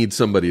come. We need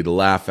somebody to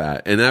laugh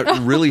at. And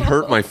that really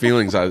hurt my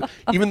feelings.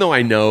 Even though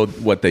I know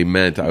what they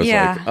meant, I was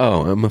like,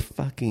 oh, I'm a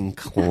fucking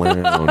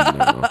clown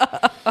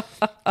now.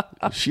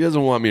 She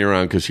doesn't want me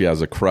around because she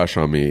has a crush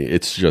on me.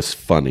 It's just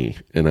funny.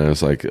 And I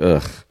was like,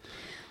 ugh.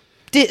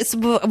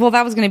 Well,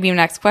 that was going to be my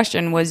next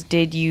question was,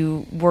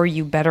 were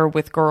you better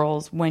with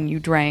girls when you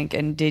drank,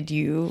 and did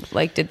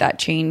that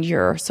change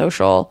your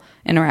social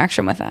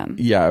interaction with them?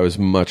 Yeah, I was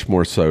much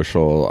more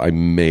social. I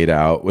made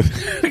out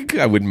with,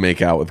 I would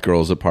make out with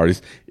girls at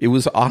parties. It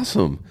was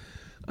awesome.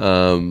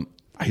 But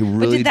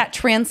did that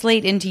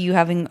translate into you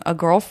having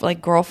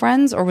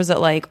girlfriends, or was it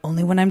like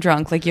only when I'm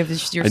drunk? Like you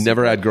have your I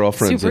never had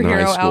girlfriends in high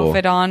superhero school.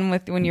 outfit on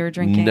when you were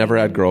drinking? Never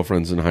had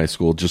girlfriends in high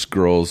school, just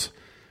girls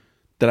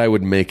that I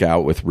would make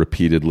out with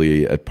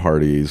repeatedly at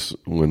parties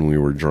when we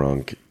were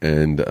drunk.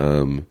 And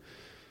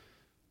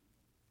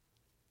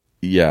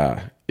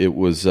it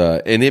was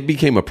and it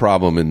became a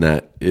problem in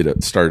that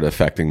it started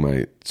affecting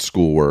my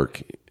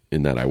schoolwork,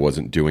 in that I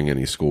wasn't doing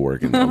any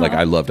schoolwork. And like,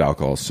 I loved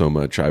alcohol so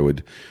much, I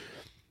would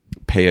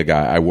pay a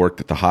guy. I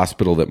worked at the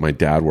hospital that my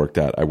dad worked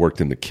at. I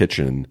worked in the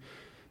kitchen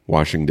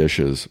washing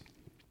dishes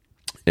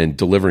and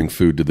delivering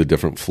food to the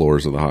different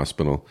floors of the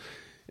hospital.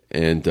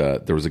 And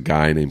there was a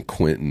guy named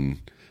Quentin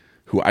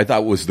who I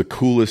thought was the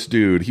coolest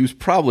dude. He was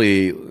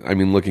probably,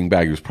 looking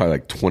back, he was probably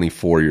like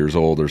 24 years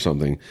old or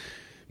something.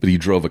 But he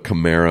drove a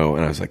Camaro,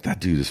 and I was like,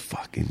 that dude is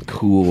fucking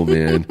cool,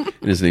 man.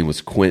 And his name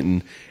was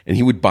Quentin. And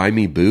he would buy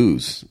me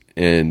booze.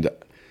 And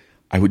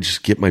I would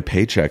just get my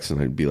paychecks, and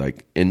I'd be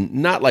like, and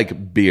not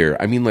like beer.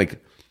 I mean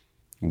like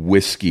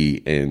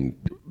whiskey and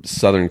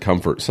Southern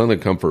Comfort. Southern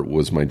Comfort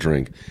was my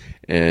drink.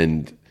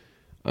 And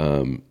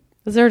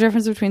is there a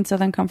difference between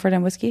Southern Comfort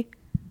and whiskey?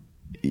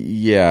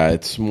 Yeah,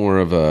 it's more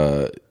of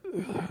a...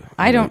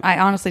 I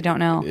honestly don't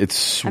know. It's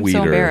sweeter.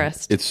 I'm so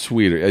embarrassed. It's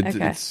sweeter.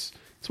 Okay. It's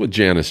what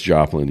Janis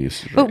Joplin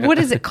used to drink. But what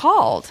is it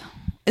called?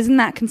 Isn't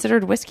that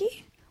considered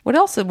whiskey? What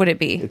else would it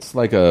be? It's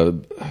like a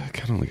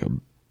kind of like a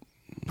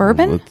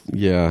bourbon.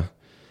 Yeah.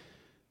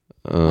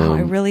 Wow, I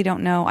really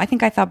don't know. I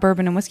think I thought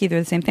bourbon and whiskey, they're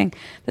the same thing.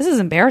 This is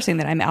embarrassing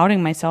that I'm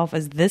outing myself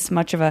as this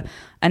much of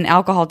an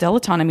alcohol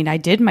dilettante. I mean, I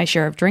did my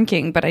share of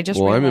drinking, but I just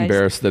realized... I'm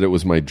embarrassed that it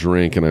was my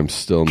drink and I'm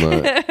still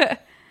not.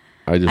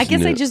 I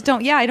just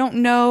don't. Yeah, I don't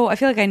know. I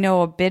feel like I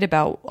know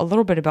a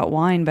little bit about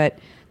wine, but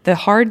the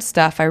hard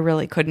stuff I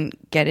really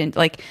couldn't get into.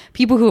 Like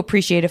people who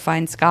appreciate a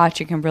fine scotch,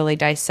 you can really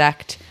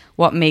dissect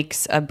what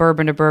makes a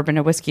bourbon,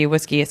 a whiskey,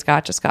 a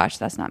scotch, a scotch.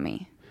 That's not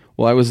me.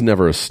 Well, I was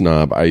never a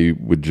snob. I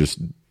would just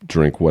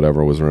drink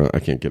whatever was around. I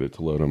can't get it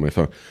to load on my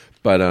phone.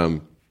 But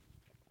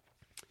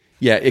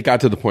yeah, it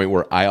got to the point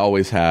where I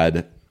always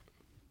had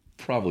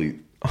probably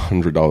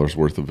 $100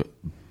 worth of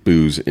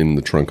booze in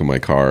the trunk of my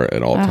car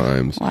at all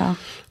times. Wow.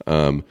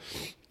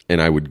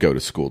 And I would go to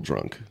school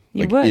drunk.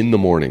 You would? In the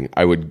morning,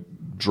 I would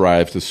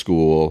drive to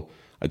school.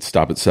 I'd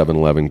stop at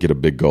 7-Eleven, get a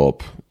big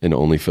gulp, and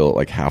only fill it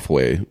like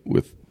halfway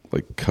with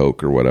like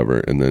Coke or whatever,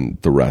 and then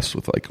the rest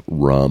with like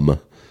rum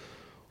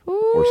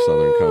or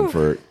Southern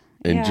Comfort.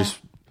 And just,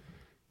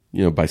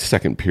 by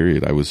second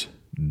period, I was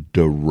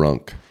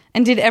drunk.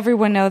 And did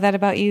everyone know that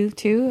about you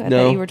too? No.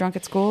 That you were drunk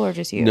at school, or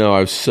just you? No, I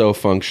was so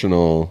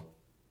functional.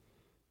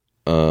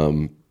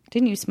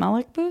 Didn't you smell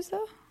like booze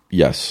though?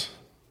 Yes.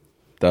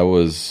 I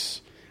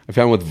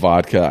found with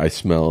vodka I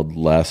smelled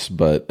less,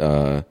 but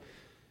I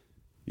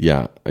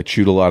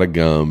chewed a lot of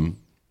gum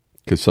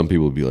because some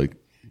people would be like,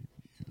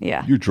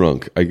 yeah, you're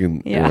drunk.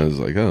 And I was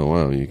like, oh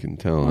wow, you can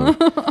tell.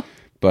 Huh?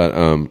 But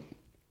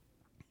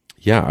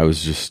I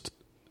was just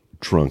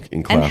drunk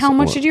in class. And how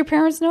much did your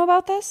parents know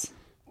about this?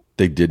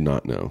 They did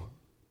not know.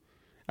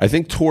 I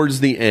think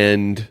towards the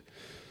end.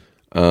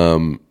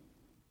 And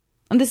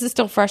this is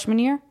still freshman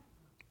year?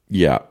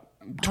 Yeah.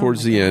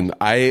 Towards the end.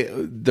 I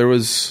think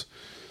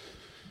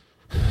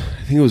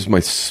it was my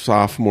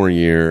sophomore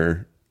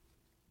year.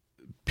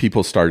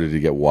 People started to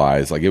get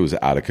wise. Like it was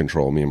out of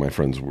control. Me and my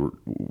friends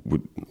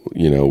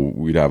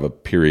we'd have a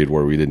period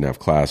where we didn't have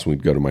class, and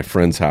we'd go to my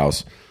friend's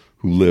house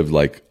who lived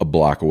like a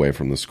block away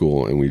from the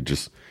school, and we'd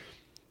just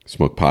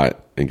smoke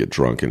pot and get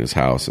drunk in his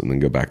house and then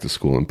go back to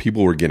school. And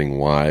people were getting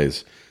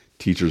wise.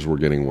 Teachers were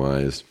getting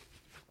wise.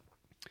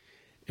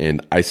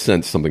 And I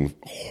sensed something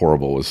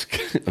horrible was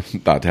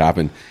about to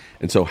happen.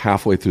 And so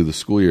halfway through the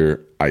school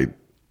year, I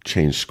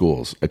changed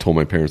schools. I told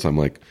my parents, I'm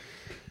like,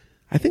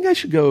 I think I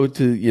should go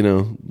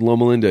to,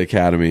 Loma Linda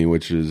Academy,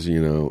 which is,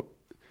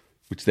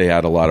 which they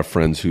had a lot of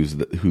friends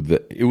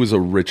it was a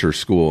richer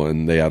school,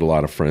 and they had a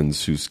lot of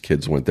friends whose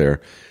kids went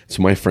there.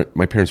 So my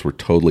parents were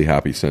totally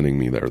happy sending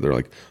me there. They're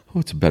like,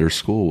 oh, it's a better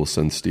school. We'll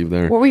send Steve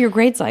there. What were your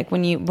grades like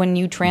when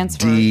you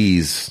transferred?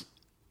 D's.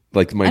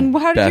 Like my and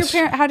how best,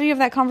 how did you have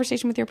that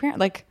conversation with your parent?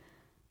 Like,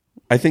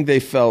 I think they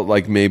felt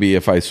like maybe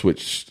if I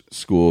switched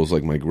schools,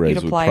 like my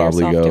grades would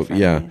probably go.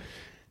 Yeah.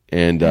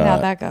 And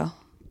how'd that go?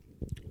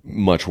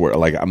 Much worse.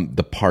 Like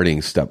the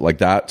partying step, like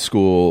that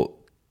school,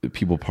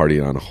 people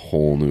party on a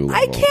whole new level.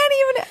 I can't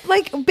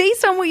even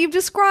based on what you've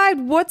described.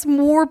 What's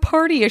more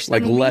partyish?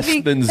 Like than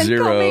less than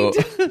zero.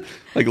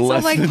 Like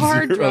less than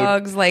hard zero.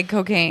 drugs, like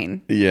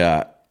cocaine.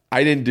 Yeah,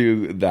 I didn't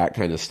do that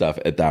kind of stuff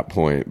at that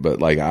point, but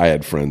like I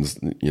had friends,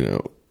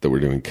 that were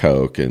doing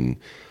coke, and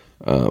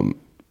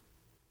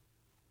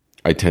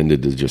I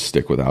tended to just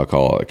stick with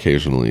alcohol,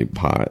 occasionally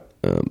pot.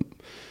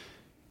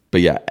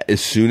 But yeah,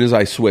 as soon as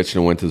I switched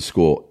and went to the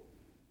school,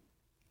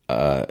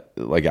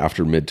 like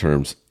after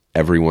midterms,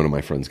 every one of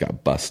my friends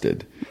got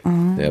busted.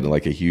 They had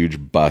like a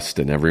huge bust,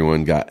 and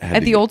everyone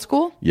had the old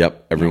school?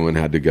 Yep. Everyone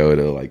had to go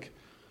to like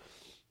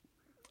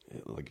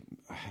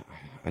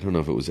I don't know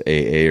if it was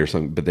AA or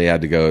something, but they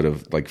had to go to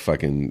like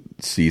fucking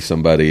see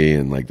somebody,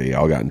 and like they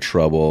all got in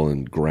trouble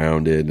and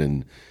grounded,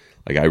 and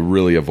like I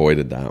really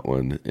avoided that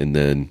one. And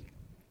then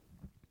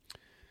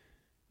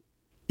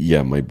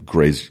my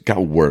grades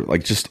got worse,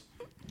 like just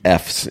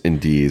F's and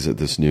D's at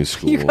this new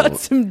school. You got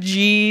some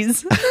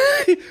G's.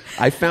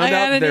 I found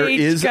out there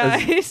is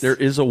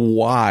a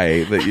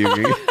Y that you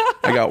can,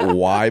 I got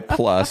Y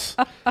plus.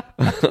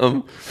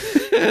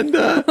 And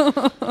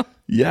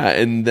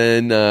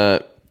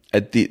then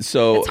it's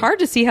hard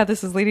to see how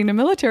this is leading to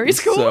military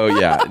school. So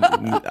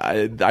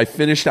I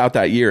finished out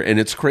that year, and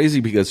it's crazy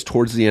because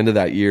towards the end of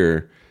that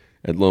year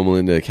at Loma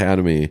Linda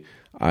Academy,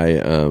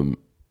 I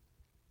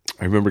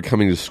remember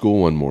coming to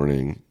school one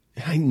morning.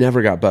 I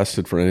never got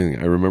busted for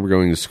anything. I remember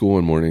going to school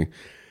one morning,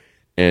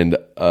 and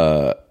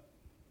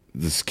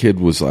this kid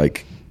was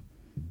like,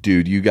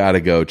 dude, you got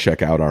to go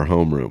check out our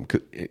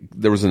homeroom.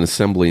 There was an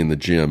assembly in the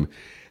gym,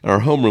 and our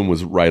homeroom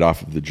was right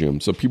off of the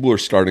gym. So people are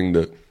starting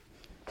to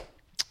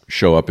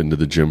show up into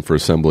the gym for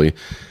assembly,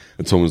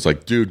 and someone was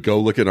like, dude, go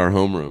look at our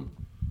homeroom.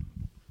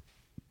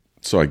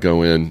 So I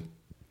go in,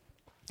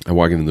 I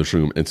walk into this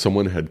room, and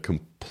someone had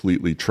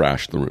completely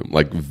trashed the room,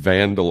 like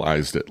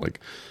vandalized it, like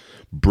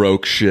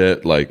broke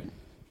shit, like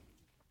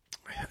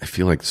I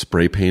feel like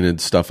spray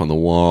painted stuff on the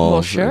walls.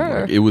 Well,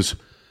 sure. Like, it was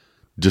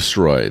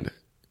destroyed.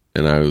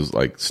 And I was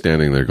like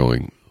standing there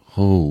going,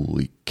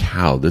 holy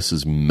cow, this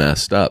is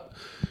messed up.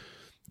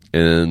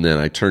 And then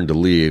I turned to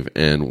leave,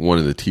 and one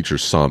of the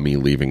teachers saw me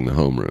leaving the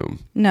homeroom.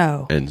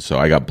 No. And so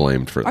I got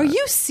blamed for that. Are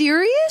you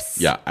serious?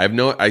 Yeah.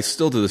 I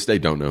still to this day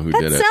don't know who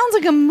did it. That sounds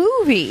like a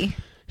movie.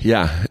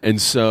 Yeah.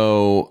 And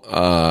so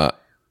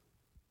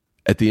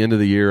at the end of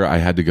the year, I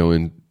had to go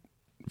in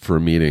for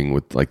a meeting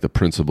with like the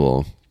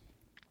principal,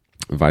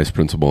 vice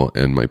principal,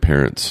 and my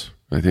parents.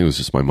 I think it was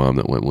just my mom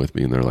that went with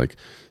me. And they're like,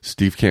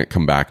 Steve can't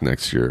come back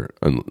next year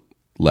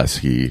unless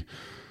he...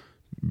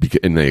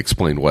 And they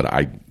explained what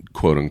I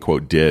quote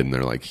unquote did, and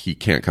they're like, he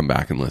can't come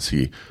back unless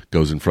he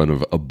goes in front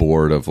of a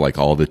board of like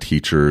all the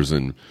teachers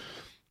and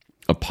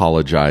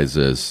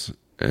apologizes.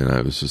 And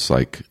I was just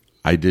like,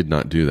 I did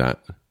not do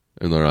that.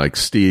 And they're like,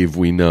 Steve,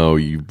 we know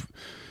your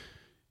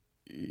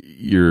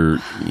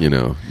because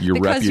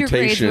reputation. Your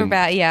grades were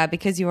bad. Yeah,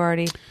 because you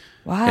already.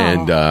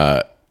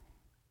 Wow.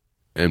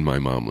 And my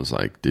mom was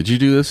like, did you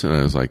do this? And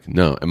I was like,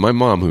 no. And my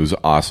mom, who's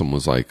awesome,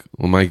 was like,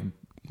 well, my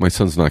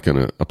son's not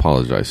going to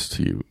apologize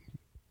to you.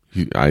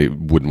 I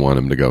wouldn't want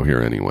him to go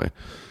here anyway.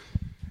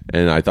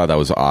 And I thought that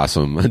was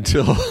awesome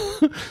until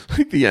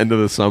like the end of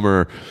the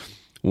summer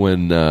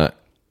when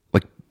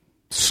like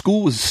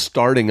school was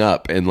starting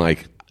up and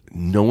like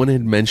no one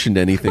had mentioned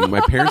anything.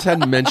 My parents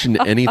hadn't mentioned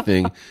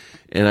anything.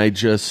 And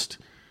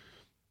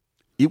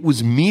it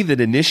was me that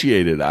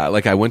initiated.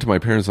 I went to my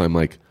parents and I'm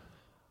like,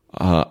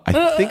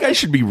 I think I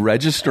should be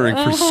registering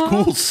for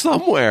school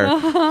somewhere.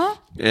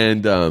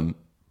 And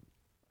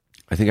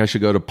I think I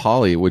should go to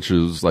Poly, which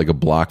was like a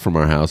block from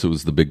our house. It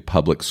was the big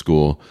public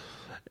school.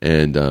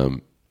 And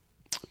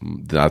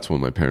that's when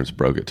my parents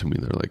broke it to me.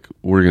 They're like,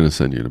 we're going to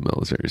send you to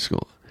military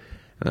school.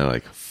 And I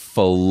like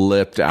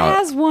flipped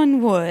out. As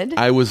one would.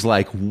 I was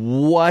like,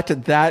 what?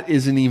 That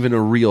isn't even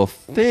a real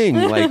thing.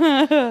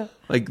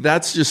 Like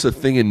that's just a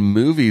thing in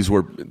movies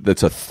where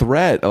that's a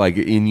threat. Like,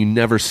 and you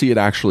never see it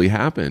actually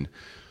happen.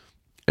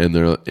 And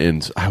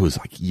I was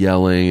like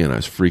yelling and I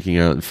was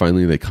freaking out. And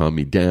finally they calmed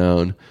me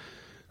down.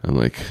 I'm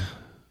like...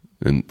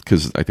 And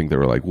because I think they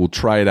were like, we'll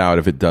try it out.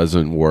 If it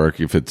doesn't work,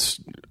 if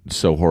it's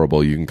so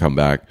horrible, you can come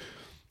back.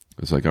 I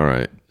was like, all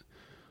right,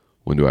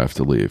 when do I have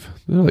to leave?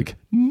 They're like,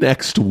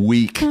 next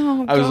week.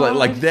 Oh, I was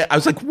like that. I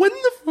was like, when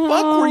the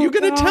fuck were you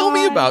going to tell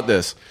me about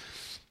this?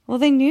 Well,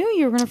 they knew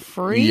you were going to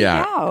freak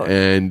out.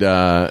 And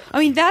I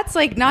mean, that's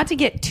like, not to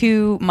get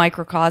too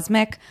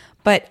microcosmic,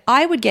 but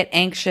I would get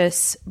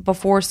anxious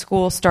before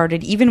school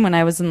started, even when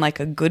I was in like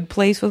a good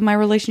place with my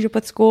relationship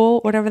with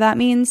school, whatever that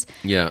means.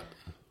 Yeah.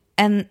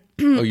 And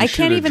I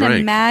can't even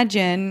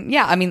imagine.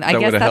 Yeah, I mean, I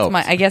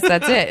guess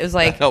that's it. It was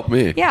like, help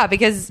me. Yeah,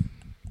 because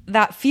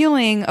that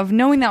feeling of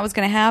knowing that was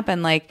going to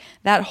happen, like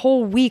that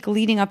whole week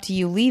leading up to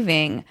you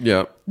leaving.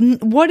 Yeah.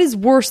 What is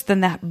worse than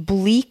that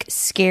bleak,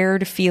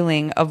 scared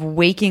feeling of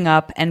waking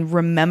up and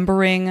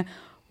remembering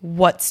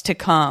what's to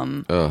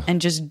come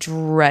and just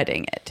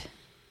dreading it?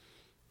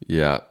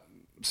 Yeah.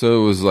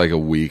 So it was like a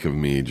week of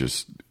me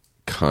just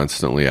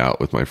constantly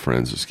out with my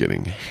friends, just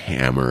getting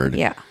hammered.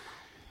 Yeah.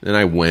 And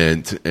I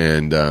went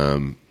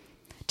and...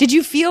 Did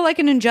you feel like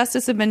an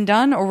injustice had been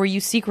done, or were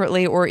you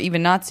secretly, or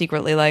even not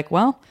secretly, like,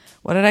 well,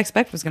 what did I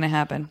expect was going to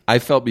happen? I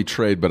felt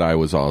betrayed, but I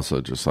was also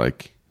just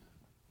like,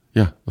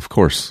 yeah, of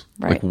course.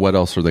 Right. Like, what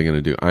else are they going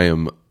to do? I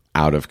am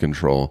out of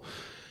control.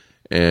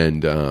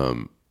 And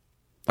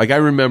like, I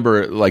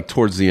remember, like,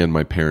 towards the end,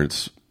 my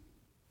parents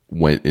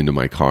went into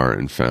my car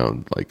and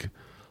found, like,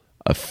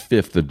 a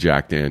fifth of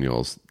Jack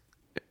Daniels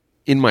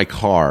in my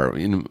car,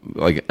 in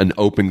like an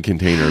open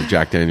container of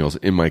Jack Daniels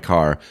in my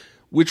car,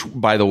 which,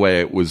 by the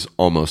way, it was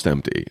almost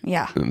empty.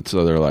 Yeah. And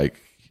so they're like,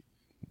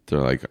 we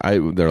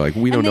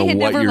don't know what you're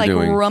doing. And they had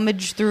never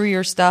rummaged through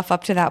your stuff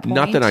up to that point?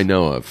 Not that I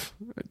know of.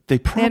 They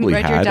probably hadn't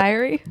read your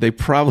diary? They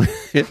probably...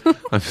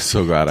 I'm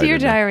so glad I did. Dear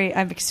diary,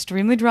 I'm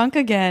extremely drunk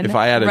again. If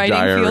I had a Writing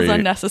diary... feels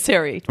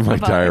unnecessary. My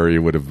diary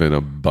would have been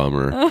a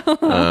bummer.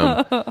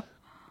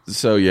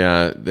 So,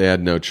 yeah, they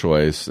had no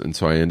choice. And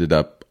so I ended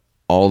up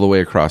all the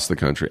way across the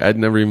country. I'd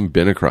never even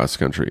been across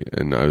country.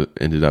 And I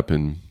ended up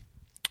in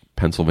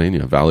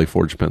Pennsylvania, Valley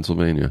Forge,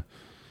 Pennsylvania.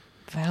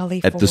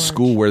 At the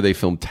school where they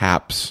filmed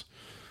Taps.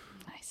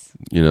 Nice.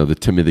 You know, the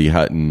Timothy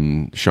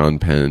Hutton, Sean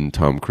Penn,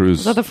 Tom Cruise.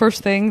 Was that the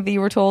first thing that you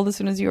were told as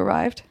soon as you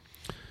arrived?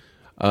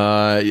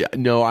 Yeah,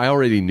 no, I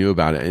already knew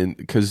about it. And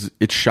because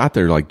it shot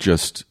there like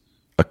just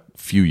a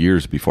few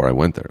years before I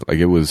went there. Like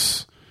it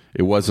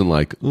wasn't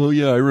like, oh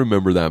yeah, I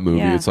remember that movie.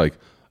 Yeah. It's like,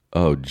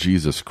 oh,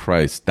 Jesus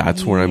Christ,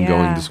 that's where I'm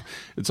going to school.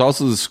 It's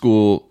also the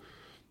school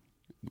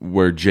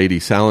where J.D.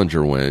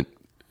 Salinger went,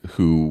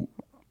 who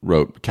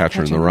wrote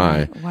Catcher in the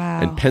Rye.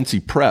 Wow. And Pensy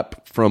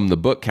Prep from the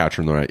book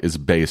Catcher in the Rye is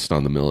based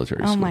on the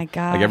military school. Oh, my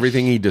gosh. Like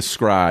everything he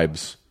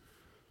describes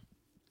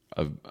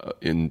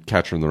in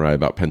Catcher in the Rye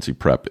about Pensy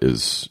Prep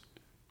is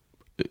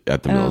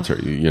at the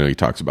military. You know, he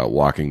talks about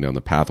walking down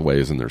the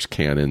pathways and there's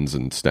cannons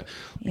and stuff.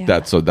 Yeah.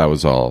 That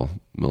was all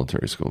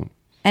military school.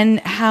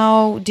 And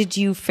how did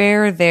you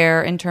fare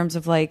there in terms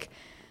of like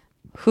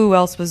who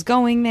else was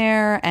going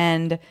there,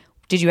 and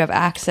did you have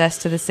access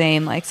to the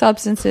same like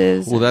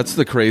substances? Well, that's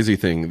the crazy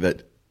thing,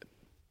 that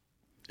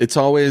it's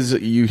always,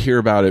 you hear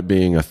about it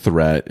being a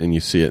threat and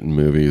you see it in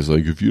movies.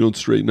 Like, if you don't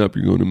straighten up,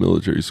 you're going to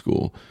military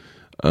school.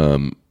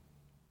 And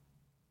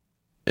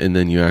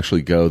then you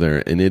actually go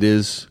there, and it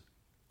is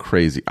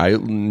crazy.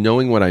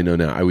 Knowing what I know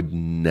now, I would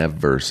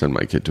never send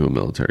my kid to a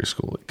military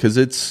school, because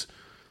it's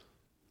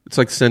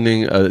like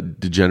sending a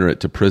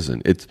degenerate to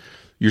prison.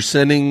 You're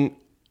sending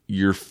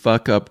your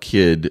fuck up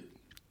kid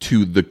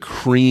to the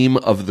cream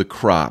of the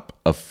crop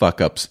of fuck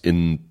ups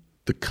in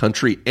the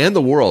country and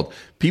the world.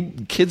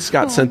 Kids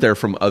got sent there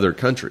from other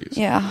countries.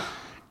 Yeah.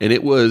 And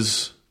it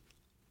was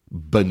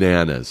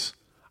bananas.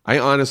 I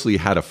honestly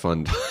had a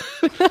fun time.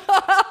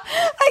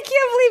 I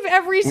can't believe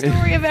every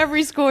story of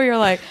every school you're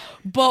like,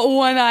 but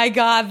when I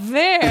got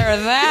there,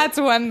 that's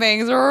when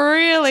things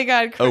really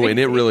got crazy. Oh, and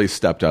it really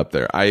stepped up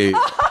there. I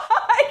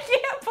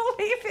can't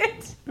believe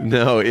it.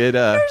 No, There's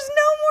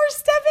no more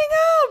stepping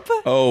up.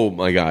 Oh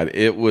my God.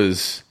 It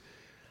was,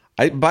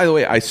 by the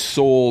way, I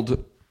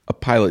sold a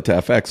pilot to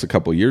FX a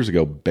couple of years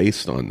ago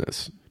based on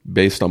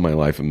my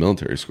life in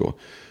military school.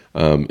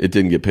 It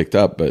didn't get picked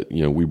up, but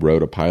we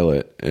wrote a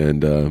pilot,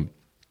 and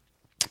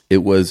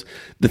it was,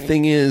 the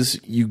thing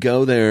is, you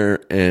go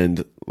there,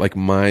 and like,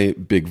 my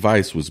big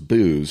vice was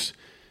booze.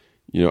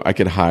 I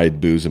could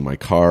hide booze in my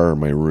car or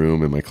my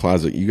room, in my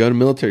closet. You go to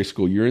military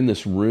school, you're in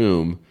this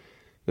room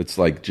that's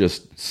like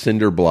just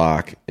cinder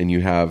block, and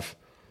you have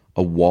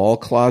a wall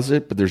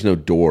closet, but there's no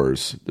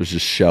doors. There's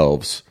just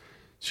shelves.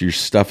 So your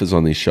stuff is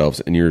on these shelves,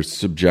 and you're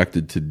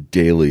subjected to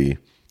daily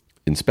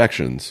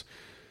inspections.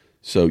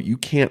 So you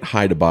can't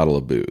hide a bottle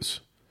of booze,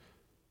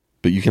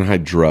 but you can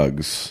hide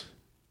drugs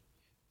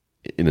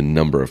in a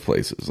number of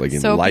places, like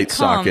in light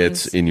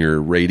sockets, in your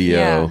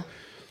radio.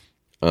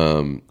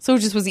 Yeah. So it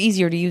just was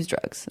easier to use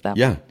drugs at that point.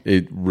 Yeah,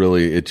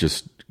 it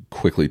just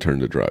quickly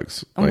turned to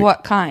drugs. Like,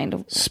 what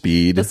kind?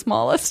 Speed. The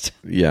smallest?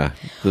 Yeah,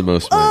 the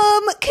most.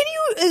 Can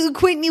you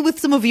acquaint me with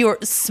some of your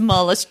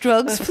smallest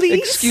drugs, please?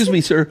 Excuse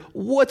me, sir.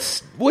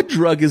 What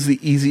drug is the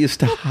easiest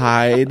to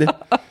hide?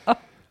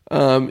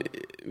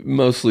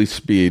 Mostly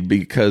speed,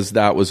 because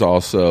that was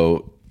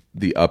also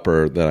the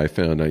upper that I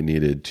found I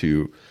needed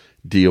to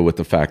deal with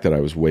the fact that I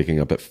was waking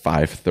up at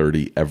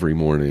 5:30 every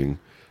morning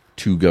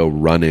to go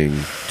running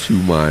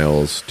 2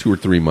 or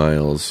 3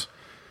 miles,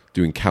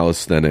 doing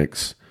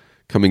calisthenics,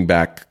 coming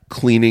back,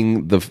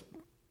 cleaning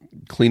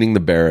the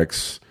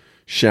barracks,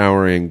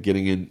 showering,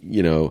 getting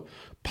in,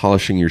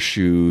 polishing your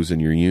shoes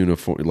and your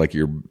uniform, like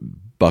your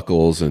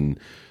buckles, and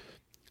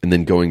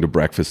then going to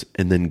breakfast,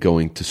 and then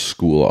going to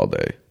school all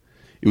day.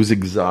 It was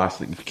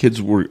exhausting.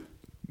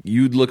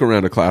 You'd look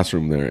around a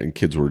classroom there, and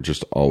kids were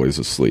just always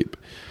asleep.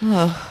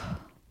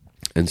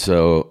 And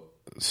so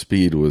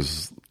speed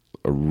was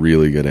a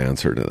really good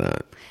answer to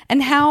that.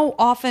 And how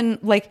often,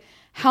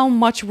 how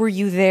much were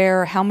you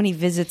there? How many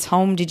visits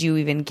home did you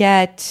even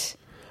get?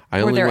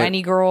 Were there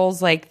any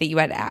girls that you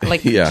had?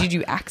 Yeah. Did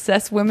you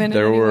access women?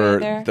 There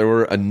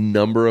were a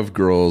number of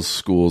girls'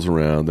 schools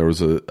around. There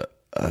was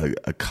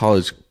a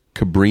college,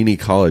 Cabrini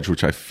College,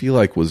 which I feel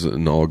like was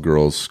an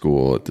all-girls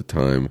school at the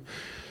time,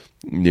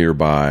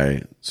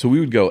 nearby. So we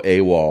would go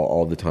AWOL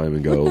all the time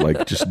and go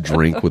just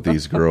drink with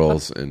these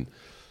girls, and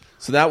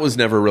so that was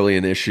never really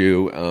an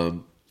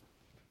issue.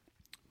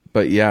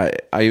 But yeah,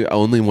 I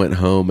only went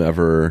home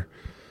ever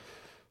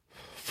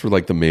for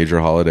the major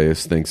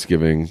holidays: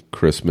 Thanksgiving,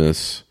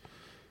 Christmas,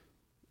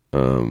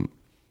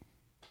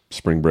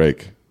 spring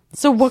break.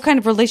 So what kind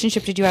of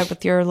relationship did you have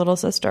with your little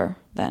sister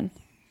then?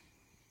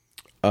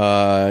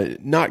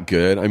 Not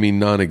good. I mean,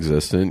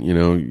 non-existent.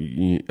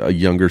 A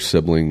younger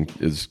sibling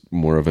is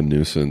more of a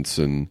nuisance,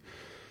 and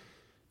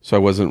so I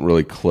wasn't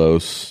really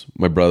close.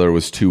 My brother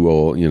was too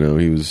old. He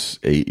was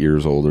 8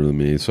 years older than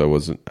me, so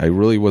I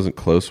really wasn't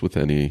close with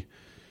any.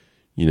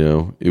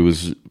 It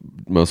was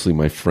mostly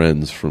my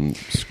friends from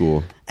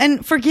school.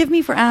 And forgive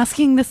me for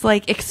asking this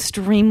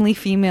extremely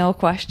female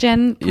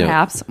question,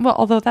 perhaps. Yeah. Well,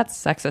 although that's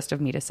sexist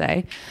of me to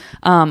say.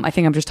 I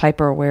think I'm just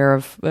hyper aware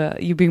of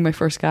you being my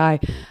first guy,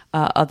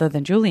 other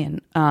than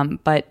Julian.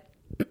 But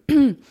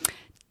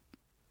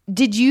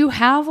did you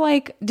have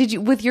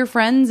with your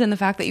friends and the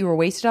fact that you were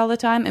wasted all the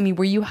time? I mean,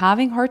 were you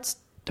having heart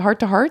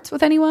to hearts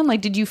with anyone?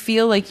 Did you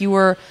feel like you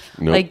were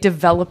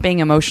developing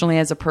emotionally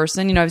as a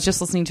person? I was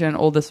just listening to an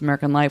Old This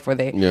American Life where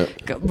they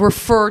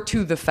refer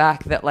to the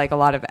fact that a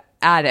lot of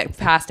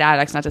past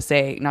addicts, not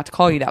to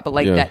call you that, but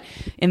that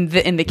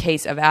in the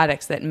case of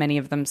addicts, that many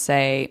of them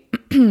say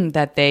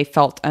that they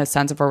felt a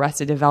sense of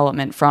arrested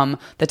development from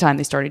the time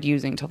they started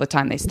using till the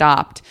time they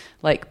stopped,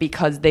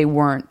 because they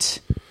weren't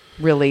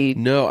really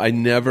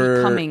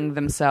becoming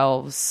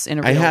themselves in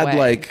a real way.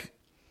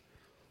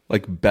 I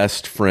had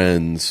best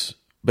friends,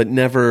 but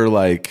never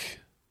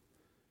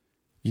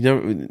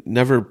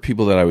never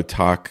people that I would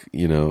talk,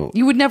 You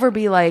would never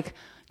be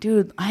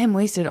dude, I am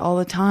wasted all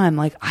the time.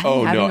 I'm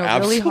having a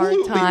really hard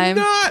time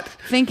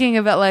thinking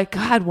about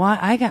God, why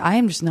I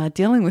am just not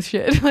dealing with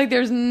shit.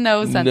 There's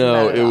no sense of that at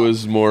all. It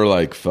was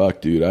more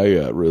fuck, dude, I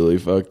got really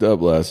fucked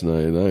up last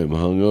night and I am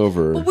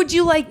hungover. Well, would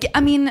you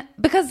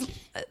because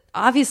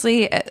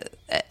obviously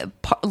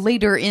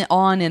later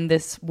on in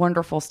this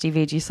wonderful Steve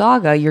Agee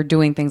saga, you're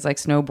doing things like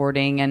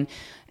snowboarding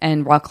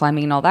and rock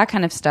climbing and all that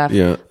kind of stuff.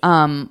 Yeah.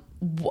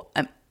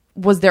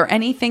 Was there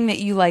anything that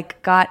you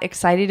like got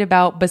excited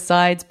about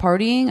besides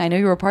partying? I know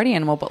you were a party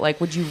animal, but like,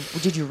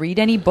 did you read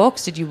any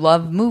books? Did you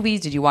love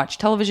movies? Did you watch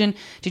television?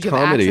 Did you have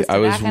comedy? access to I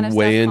was that kind of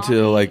way stuff?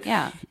 into Comedy? like,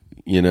 yeah.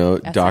 you know,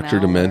 Dr.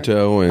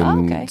 Demento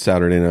and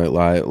Saturday Night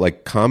Live.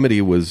 Like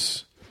comedy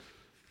was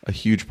a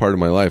huge part of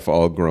my life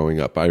all growing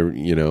up.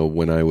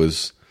 When I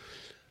was,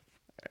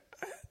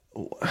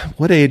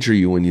 what age are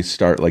you when you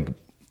start like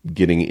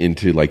getting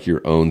into like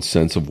your own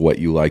sense of what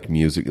you like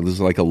music? This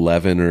is like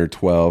 11 or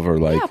 12 or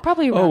like, yeah,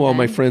 probably around oh, well, then.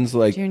 my friends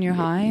like junior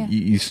high.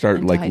 You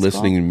start like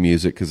listening to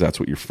music because that's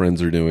what your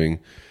friends are doing.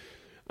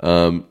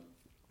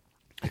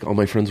 Like all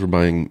my friends were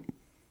buying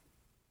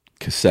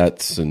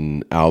cassettes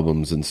and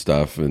albums and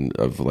stuff and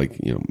of like,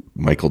 you know,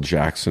 Michael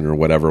Jackson or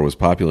whatever was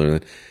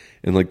popular.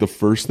 And like the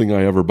first thing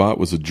I ever bought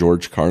was a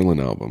George Carlin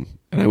album.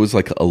 And I was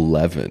like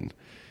 11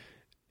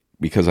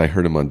 because I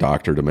heard him on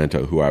Dr.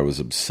 Demento, who I was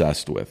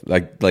obsessed with.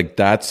 Like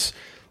that's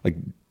like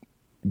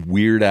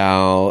Weird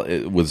Al.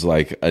 It was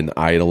like an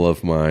idol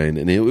of mine.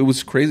 And it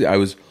was crazy. I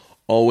was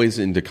always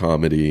into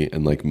comedy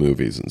and like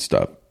movies and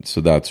stuff.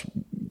 So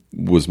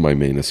was my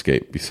main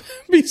escape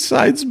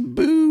besides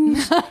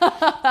booze.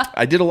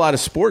 I did a lot of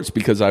sports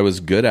because I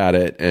was good at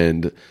it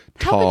and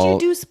tall. How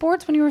could you do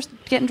sports when you were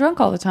getting drunk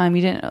all the time?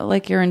 You didn't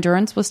like your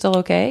endurance was still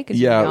okay?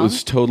 Yeah, it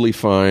was totally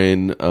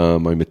fine.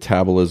 My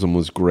metabolism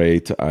was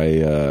great.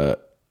 It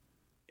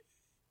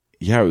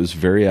was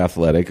very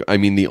athletic. I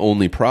mean, the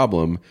only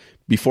problem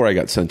before I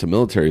got sent to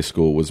military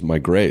school was my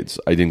grades.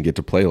 I didn't get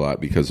to play a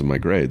lot because of my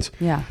grades.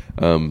 Yeah.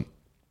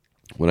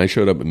 When I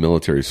showed up at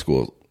military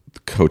school, the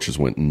coaches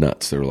went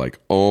nuts. They were like,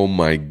 oh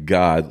my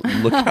God,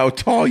 look how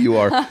tall you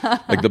are.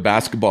 Like the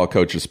basketball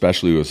coach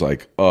especially was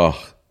like,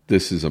 oh,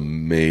 this is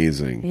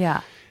amazing.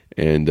 Yeah.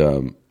 And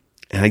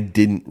I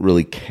didn't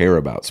really care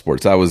about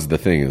sports. That was the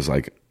thing, is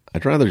like,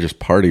 I'd rather just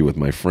party with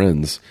my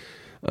friends.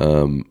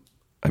 I'm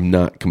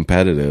not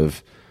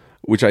competitive,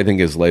 which I think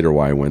is later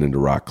why I went into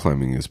rock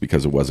climbing, is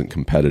because it wasn't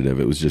competitive.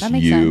 It was just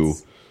you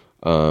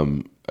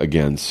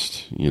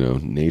against,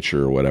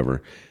 nature or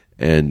whatever.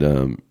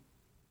 And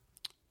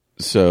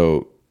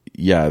so,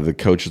 yeah, the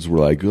coaches were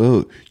like,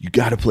 oh, you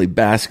got to play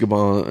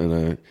basketball.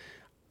 And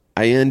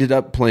I ended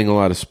up playing a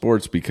lot of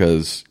sports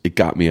because it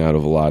got me out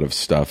of a lot of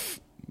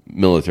stuff,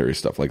 military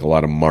stuff, like a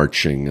lot of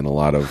marching and a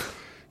lot of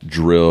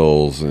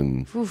drills.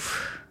 And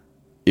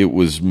it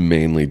was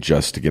mainly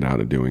just to get out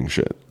of doing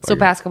shit. So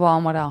basketball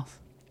and what else?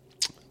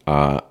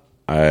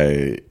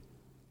 I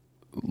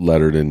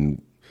lettered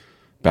in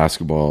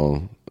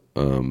basketball,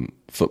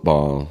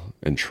 football,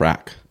 and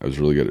track. I was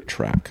really good at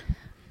track.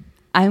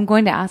 I'm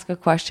going to ask a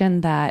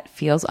question that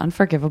feels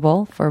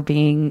unforgivable for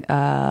being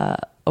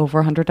over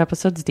 100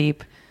 episodes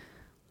deep.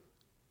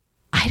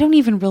 I don't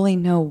even really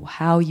know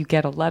how you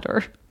get a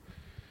letter.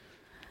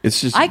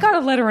 It's just, I got a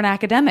letter in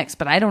academics,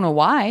 but I don't know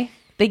why.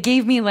 They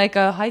gave me like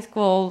a high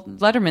school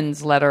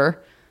letterman's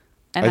letter.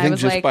 And I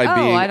was like, I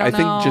don't know. I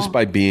think just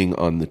by being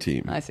on the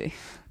team. I see.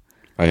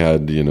 I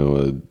had, we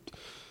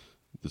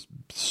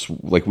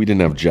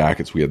didn't have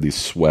jackets. We had these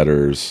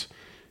sweaters.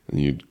 And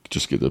you'd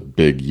just get a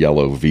big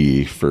yellow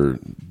V for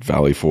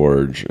Valley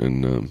Forge.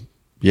 And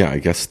I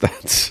guess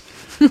that's...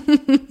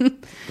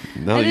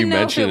 Now that you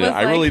mention it,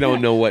 I really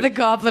don't know what... The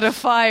Goblet of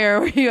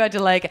Fire, where you had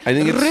to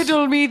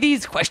riddle me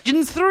these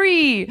questions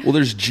 3. Well,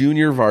 there's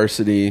junior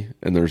varsity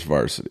and there's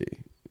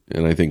varsity.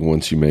 And I think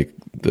once you make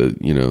the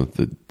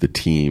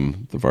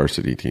team, the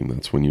varsity team,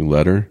 that's when you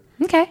letter.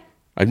 Okay.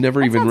 I've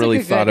never even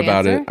really thought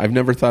about it. I've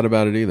never thought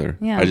about it either.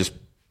 Yeah.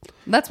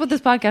 That's what this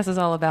podcast is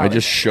all about. I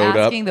just showed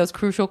up. Asking those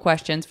crucial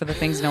questions for the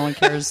things no one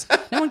cares.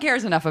 No one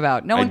cares enough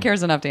about. No one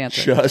cares enough to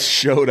answer. Just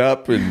showed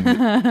up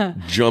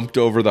and jumped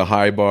over the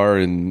high bar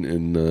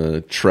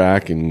in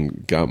track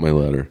and got my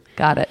letter.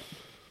 Got it.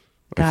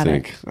 I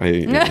think.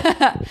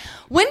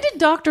 When did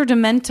Dr.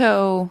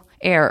 Demento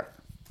air?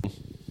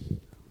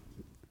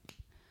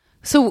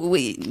 So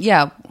was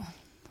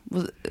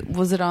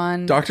it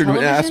on Dr.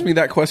 Demento, ask me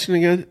that question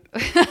again.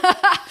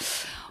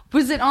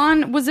 Was it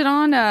on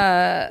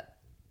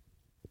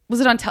it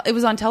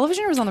was on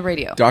television or was it on the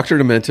radio? Dr.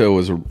 Demento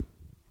was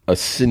a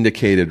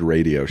syndicated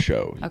radio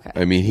show. Okay.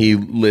 I mean, he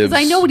lives...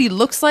 I know what he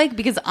looks like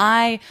because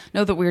I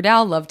know that Weird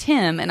Al loved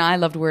him and I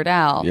loved Weird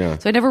Al. Yeah.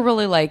 So I never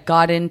really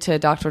got into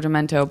Dr.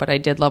 Demento, but I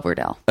did love Weird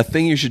Al. A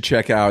thing you should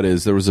check out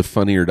is there was a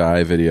Funny or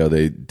Die video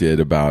they did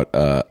about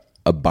a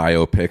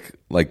biopic,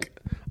 like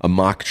a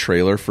mock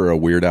trailer for a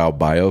Weird Al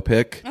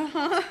biopic.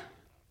 Uh-huh.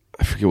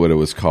 I forget what it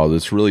was called.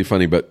 It's really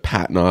funny, but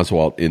Patton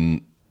Oswalt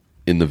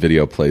in the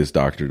video plays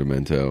Dr.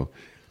 Demento.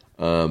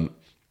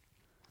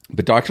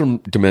 But Dr.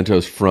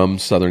 Demento's from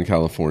Southern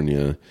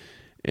California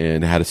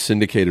and had a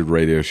syndicated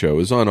radio show. It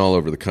was on all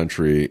over the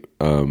country.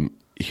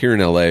 Here in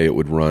LA, it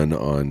would run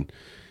on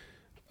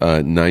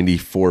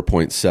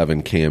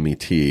 94.7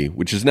 KMET,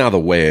 which is now the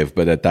Wave,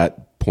 but at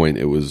that point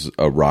it was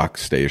a rock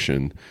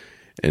station.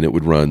 And it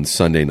would run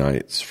Sunday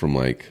nights from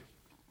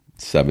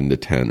 7 to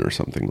 10 or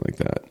something like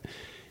that.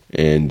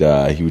 And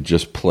he would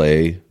just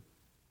play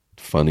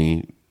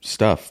funny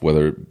stuff,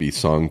 whether it be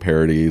song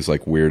parodies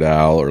like Weird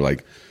Al or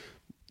like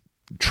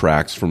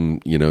tracks from,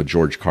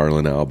 George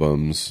Carlin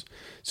albums.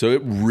 So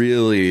it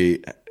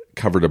really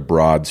covered a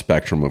broad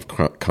spectrum of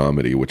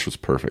comedy, which was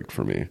perfect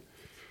for me.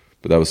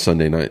 But that was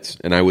Sunday nights.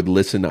 And I would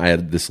listen. I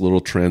had this little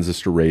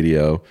transistor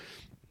radio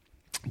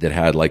that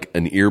had like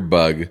an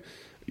earbud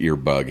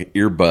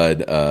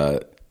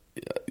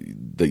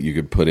that you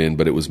could put in,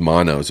 but it was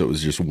mono, so it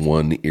was just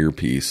one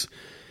earpiece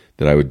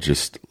that I would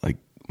just, like,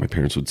 my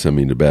parents would send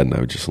me to bed and I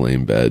would just lay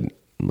in bed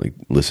and like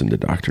listen to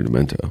Dr.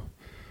 Demento.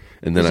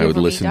 And then I would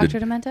listen to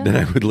Dr. Demento? Then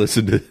I would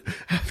listen to,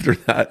 after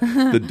that,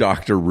 the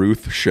Dr.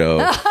 Ruth show.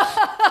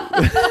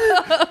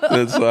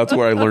 So that's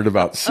where I learned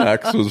about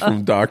sex, was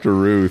from Dr.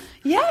 Ruth.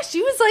 Yeah,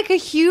 she was like a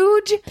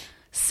huge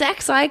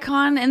sex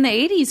icon in the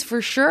 80s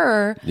for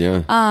sure.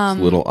 Yeah,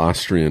 little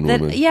Austrian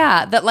woman.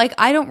 Yeah, that like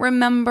I don't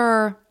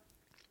remember.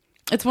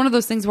 It's one of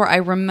those things where I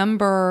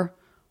remember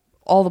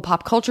all the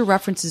pop culture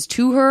references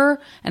to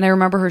her, and I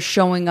remember her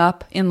showing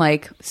up in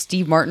like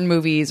Steve Martin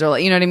movies, or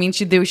like, you know what I mean.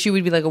 She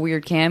would be like a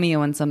weird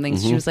cameo in something.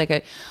 Mm-hmm. She was like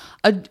a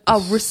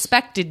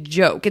respected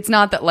joke. It's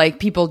not that like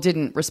people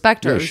didn't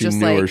respect her. No, it was just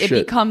like it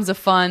becomes a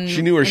fun.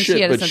 She knew her shit,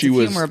 she had a but sense she of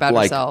was humor about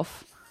like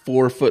herself.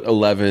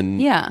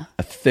 4'11". Yeah,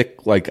 a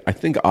thick, like I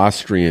think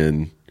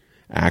Austrian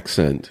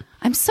accent.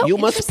 I'm so you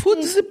must put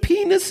the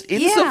penis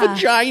in the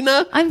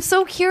vagina. I'm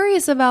so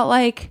curious about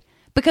like.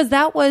 Because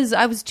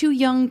I was too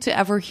young to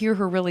ever hear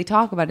her really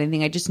talk about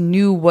anything. I just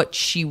knew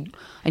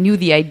I knew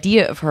the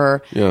idea of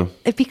her. Yeah.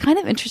 It'd be kind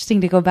of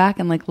interesting to go back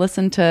and like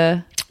listen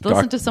to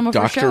some of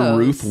her shows. Dr.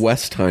 Ruth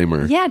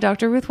Westheimer. Yeah,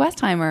 Dr. Ruth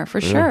Westheimer, for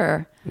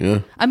sure. Yeah.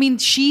 I mean,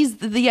 she's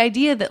the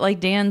idea that like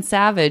Dan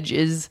Savage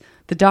is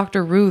the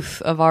Dr.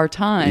 Ruth of our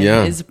time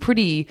is a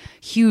pretty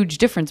huge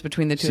difference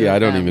between the two of them. I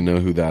don't even know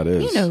who that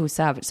is. You know who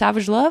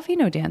Savage Love? You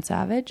know Dan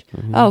Savage.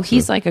 Oh,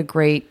 he's like a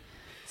great...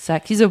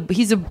 He's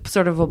a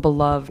sort of a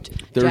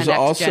beloved. There's Gen X,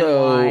 also,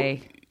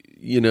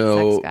 Gen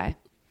Y sex guy.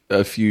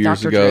 A few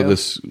years Dr. ago,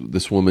 Drew.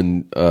 this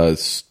woman,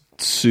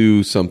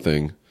 Sue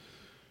something,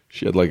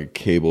 she had like a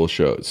cable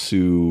show.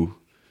 Sue,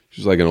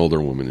 she was like an older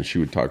woman, and she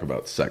would talk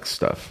about sex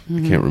stuff. I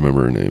can't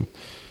remember her name.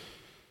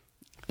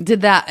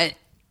 Did that?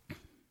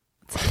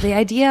 The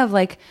idea of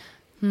like,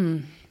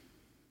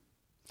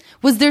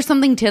 was there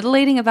something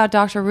titillating about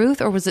Dr.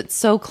 Ruth, or was it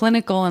so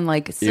clinical and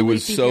like it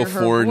was so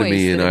foreign to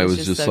me, and I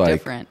was just so like.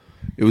 Different?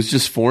 It was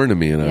just foreign to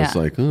me, and I was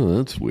like, "Oh,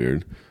 that's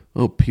weird."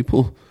 Oh,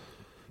 people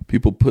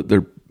put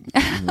their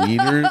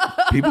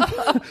people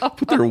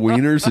put their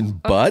wieners in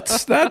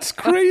butts. That's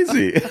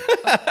crazy.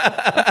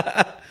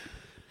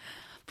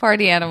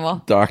 Party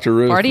animal, Dr.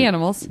 Ruth. Party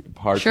animals.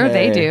 Party. Sure,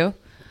 they do.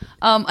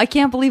 I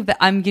can't believe that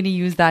I'm going to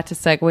use that to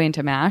segue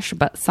into MASH,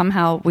 but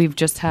somehow we've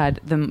just had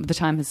the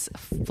time has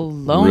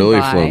flown really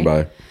by. flown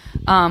by.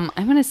 I'm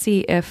going to see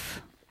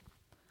if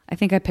I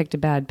think I picked a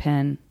bad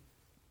pen.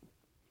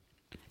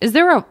 Is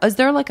there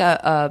like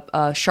a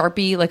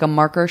Sharpie, like a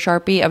marker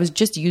Sharpie? I was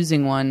just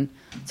using one,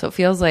 so it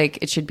feels like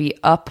it should be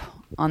up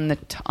on the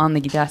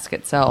desk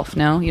itself.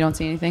 No, you don't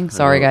see anything?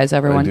 Sorry, guys,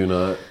 everyone. I do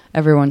not.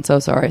 Everyone, so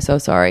sorry.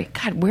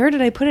 God, where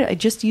did I put it? I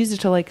just used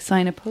it to like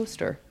sign a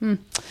poster.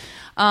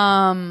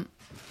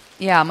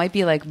 Yeah, it might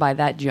be like by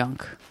that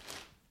junk.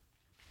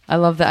 I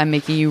love that I'm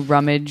making you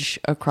rummage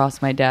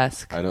across my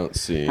desk. I don't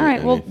see. All right,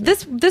 anything. well,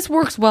 this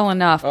works well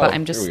enough, but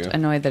I'm just here we go.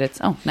 annoyed that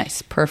it's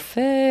nice,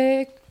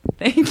 perfect.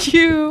 Thank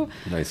you.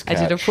 Nice catch.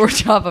 I did a catch. poor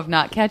job of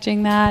not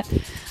catching that.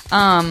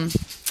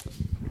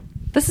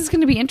 This is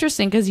going to be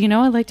interesting because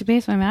I like to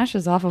base my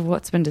mashes off of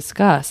what's been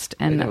discussed,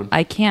 and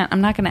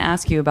I'm not going to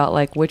ask you about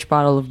like which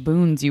bottle of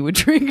Boone's you would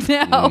drink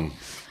now.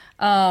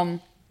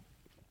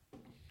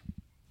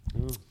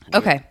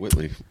 Okay.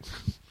 Whitley.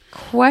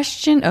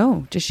 Question.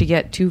 Oh, does she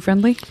get too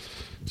friendly?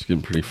 She's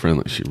getting pretty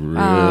friendly. She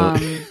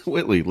really.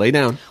 Whitley, lay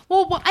down.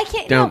 Well, I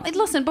can't. Down. No,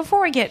 listen.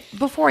 Before I get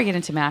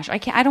into MASH, I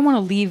can't. I don't want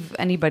to leave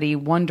anybody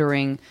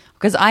wondering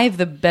because I have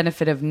the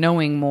benefit of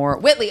knowing more.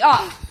 Whitley,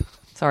 off.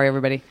 Sorry,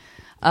 everybody.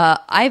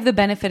 I have the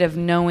benefit of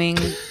knowing.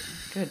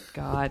 Good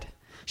God.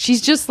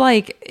 She's just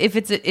like if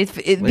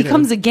it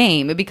becomes a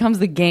game. It becomes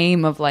the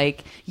game of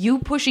like you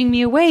pushing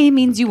me away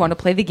means you want to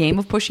play the game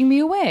of pushing me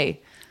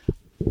away.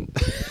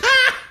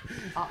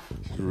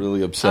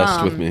 Really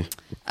obsessed with me.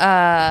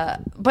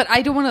 But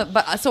I don't want to.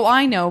 But so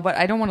I know, but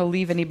I don't want to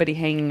leave anybody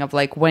hanging. Of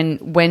like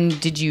when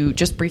did you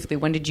just briefly?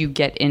 When did you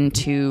get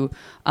into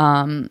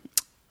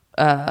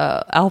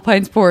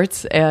alpine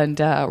sports and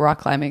rock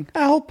climbing?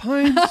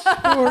 Alpine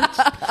sports.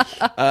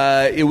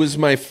 It was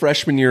my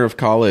freshman year of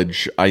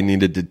college. I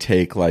needed to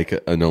take like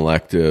an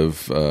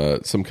elective,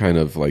 some kind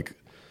of like.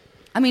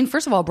 I mean,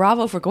 first of all,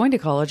 bravo for going to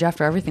college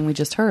after everything we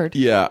just heard.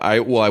 Yeah, I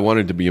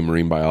wanted to be a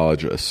marine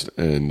biologist,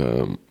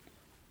 and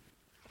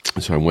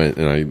so I went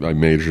and I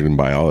majored in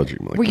biology.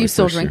 Like were you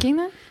still drinking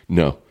then?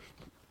 No.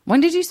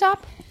 When did you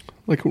stop?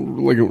 Like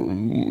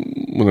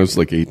when I was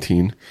like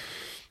 18.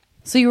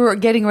 So you were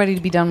getting ready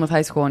to be done with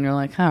high school, and you're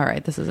like, all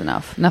right, this is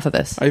enough. Enough of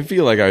this. I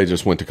feel like I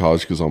just went to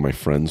college because all my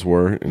friends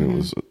were, and it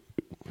was.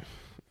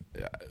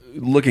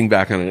 Looking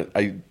back on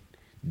it,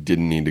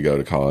 didn't need to go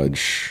to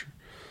college.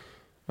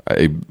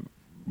 I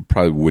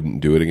probably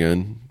wouldn't do it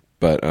again,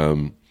 but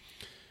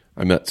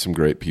I met some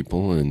great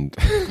people, and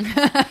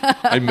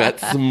I met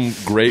some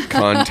great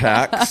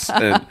contacts.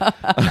 And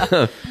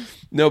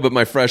no, but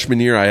my freshman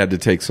year, I had to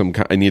take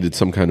I needed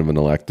some kind of an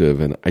elective,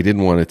 and I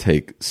didn't want to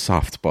take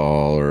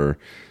softball or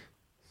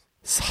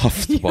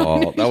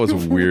softball. That was a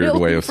weird really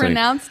way of saying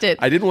pronounced it.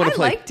 I didn't want to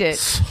play liked it.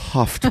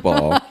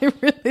 softball. I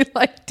really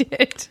liked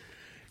it.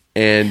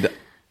 And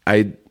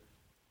I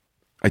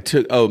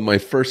took, my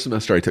first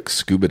semester I took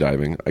scuba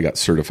diving. I got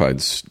certified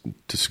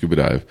to scuba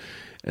dive.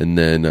 And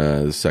then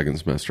the second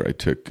semester I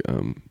took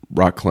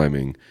rock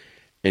climbing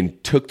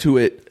and took to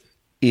it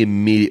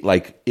immediately.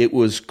 Like, it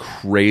was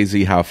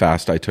crazy how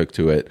fast I took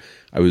to it.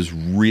 I was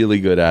really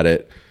good at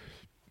it.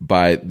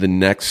 By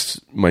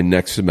my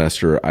next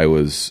semester, I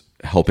was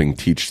helping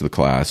teach the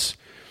class.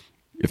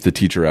 If the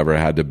teacher ever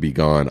had to be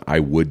gone, I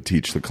would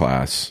teach the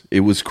class.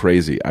 It was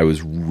crazy. I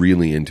was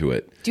really into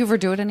it. Do you ever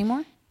do it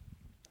anymore?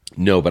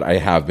 No, but I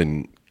have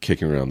been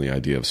kicking around the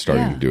idea of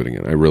starting to do it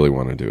again. I really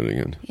want to do it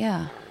again.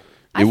 Yeah.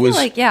 I feel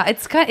like,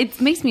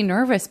 it makes me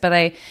nervous, but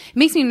I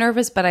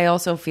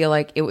also feel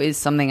like it is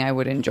something I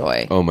would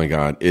enjoy. Oh my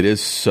God. It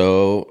is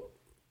so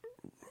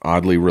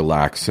oddly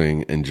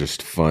relaxing and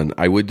just fun.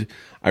 I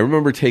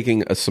remember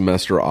taking a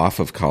semester off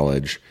of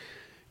college,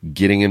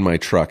 getting in my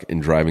truck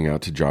and driving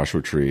out to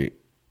Joshua Tree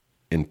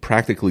and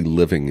practically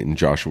living in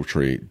Joshua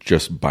Tree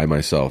just by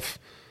myself,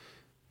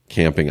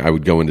 camping. I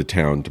would go into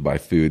town to buy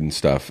food and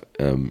stuff,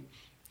 and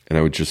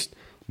I would just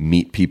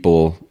meet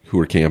people who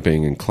were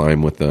camping and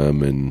climb with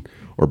them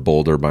or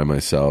boulder by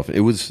myself.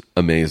 It was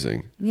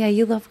amazing. Yeah,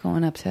 you love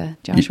going up to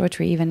Joshua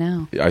Tree even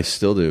now. I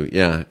still do,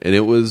 yeah. And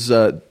it was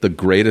the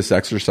greatest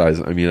exercise.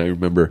 I mean, I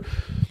remember,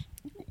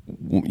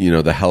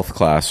 the health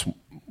class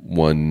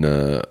one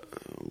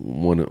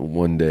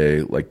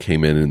day like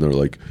came in and they're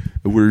like,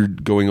 we're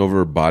going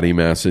over body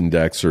mass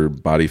index or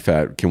body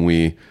fat. Can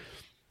we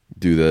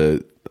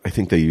do I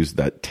think they used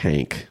that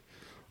tank.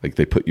 Like,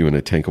 they put you in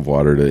a tank of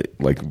water to,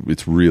 like,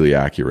 it's really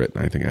accurate.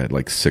 And I think I had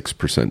like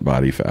 6%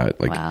 body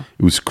fat. Like, wow.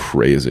 It was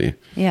crazy.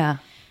 Yeah.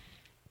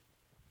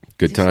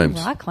 Good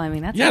times. Rock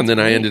climbing. That's and then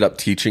great. I ended up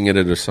teaching it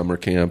at a summer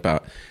camp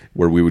out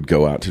where we would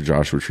go out to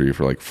Joshua Tree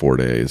for like 4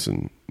 days.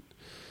 And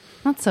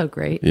that's so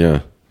great.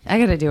 Yeah. I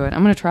got to do it.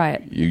 I'm going to try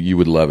it. You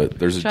would love it.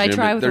 There's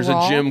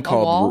a gym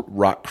called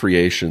Rock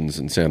Creations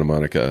in Santa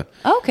Monica.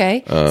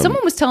 Okay.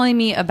 Someone was telling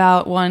me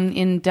about one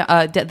in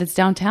that's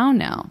downtown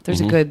now.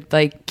 There's a good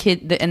like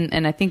kid,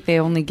 and I think they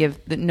only give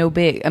no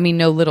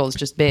littles,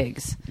 just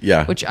bigs.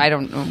 Yeah. Which I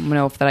don't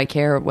know if that I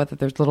care whether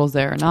there's littles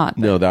there or not.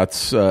 But. No,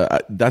 that's a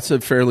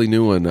fairly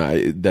new one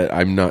that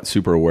I'm not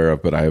super aware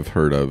of, but I have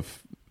heard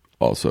of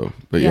also.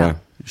 But yeah you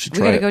should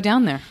try it. We got to go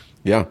down there.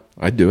 Yeah,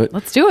 I'd do it.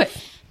 Let's do it.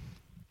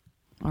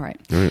 All right.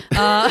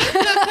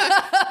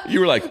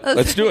 You were like,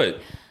 let's do it.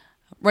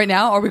 Right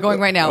now? Are we going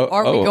right now?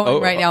 Are we going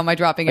right now? Am I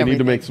dropping everything? I need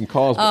to make some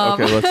calls. But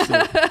okay, let's do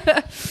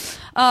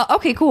it.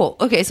 Okay, cool.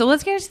 Okay, so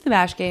let's get into the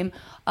bash game.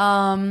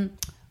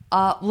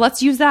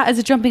 Let's use that as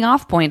a jumping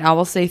off point. I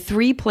will say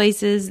 3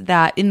 places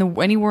that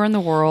anywhere in the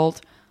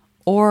world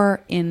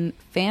or in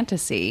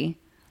fantasy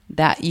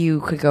that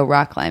you could go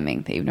rock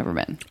climbing that you've never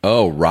been.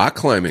 Oh, rock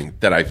climbing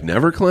that I've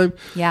never climbed?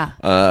 Yeah.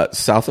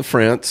 South of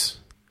France.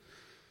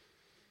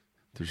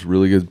 There's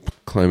really good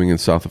climbing in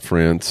south of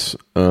France. Is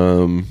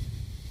that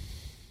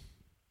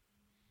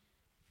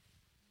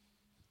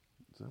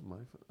my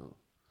phone?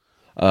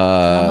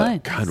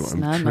 God,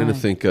 I'm trying to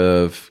think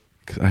of.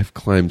 I've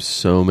climbed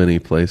so many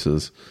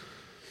places.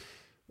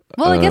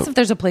 Well, I guess if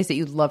there's a place that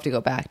you'd love to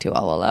go back to,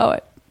 I'll allow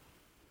it.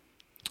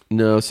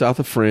 No, south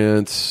of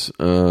France.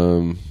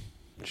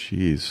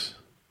 Jeez.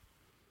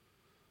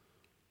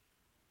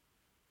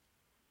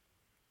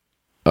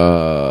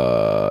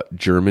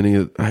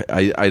 Germany.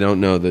 I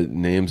don't know the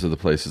names of the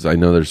places. I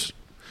know there's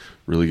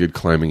really good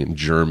climbing in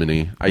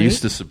Germany. Right? I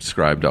used to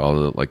subscribe to all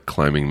the like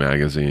climbing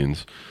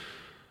magazines.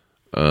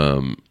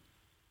 I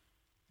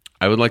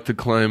would like to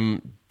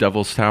climb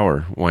Devil's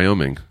Tower,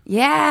 Wyoming.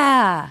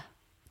 Yeah.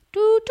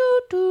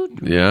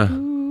 Yeah.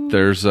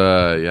 There's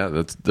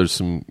there's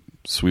some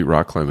sweet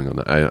rock climbing on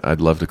that.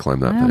 I'd love to climb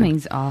that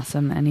Wyoming's thing.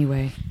 awesome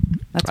anyway.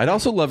 I'd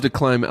also love to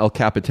climb El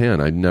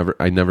Capitan. I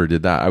never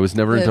did that. I was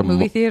never into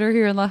movie theater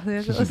here in Los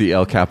Angeles. The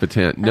El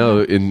Capitan.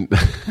 No, in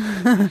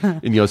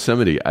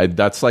Yosemite.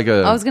 That's like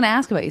I was going to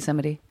ask about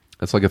Yosemite.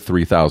 That's like a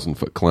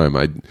 3,000-foot climb.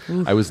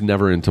 I was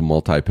never into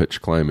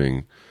multi-pitch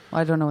climbing.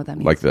 Well, I don't know what that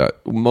means. Like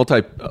that.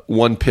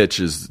 One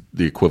pitch is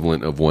the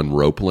equivalent of one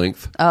rope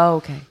length. Oh,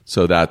 okay.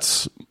 So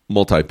that's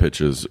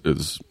multi-pitch is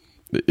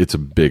it's a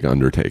big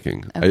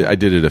undertaking. Okay. I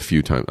did it a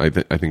few times. I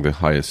think the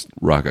highest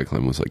rock I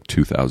climbed was like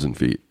 2,000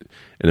 feet.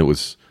 And it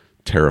was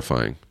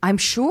terrifying. I'm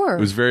sure.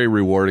 It was very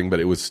rewarding, but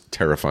it was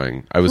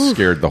terrifying. I was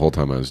scared the whole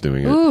time I was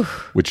doing it,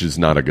 which is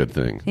not a good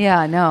thing.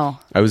 Yeah, no.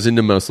 I was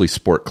into mostly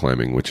sport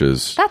climbing, which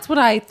is... That's what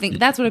I think.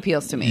 That's what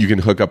appeals to me. You can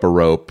hook up a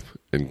rope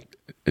and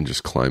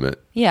just climb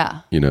it.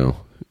 Yeah. And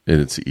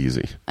it's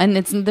easy. And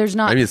there's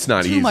not, it's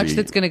not too easy. much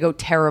that's going to go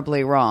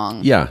terribly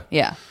wrong. Yeah.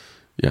 Yeah.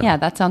 Yeah,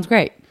 that sounds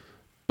great.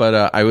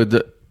 But I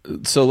would.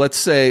 So let's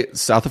say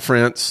south of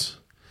France,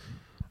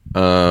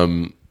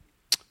 El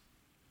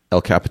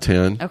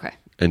Capitan, Okay.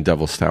 and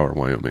Devil's Tower,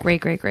 Wyoming.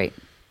 Great.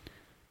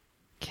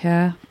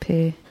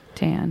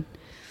 Capitan.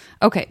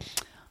 Okay.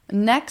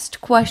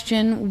 Next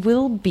question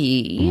will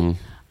be,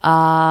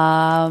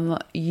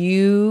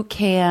 you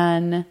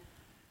can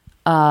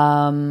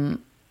have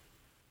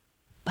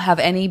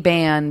any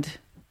band,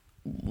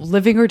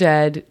 living or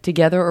dead,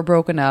 together or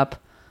broken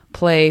up,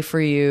 play for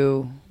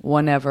you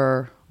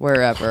whenever,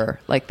 wherever.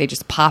 Like they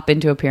just pop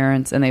into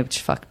appearance and they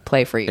just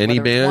play for you. Any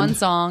whether it's band? one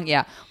song,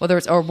 yeah. Whether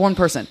it's or one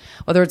person,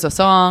 whether it's a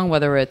song,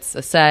 whether it's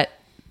a set.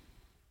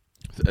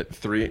 At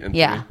 3 and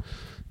Yeah. 3.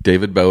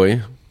 David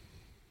Bowie.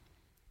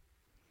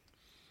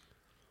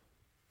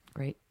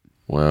 Great.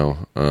 Wow.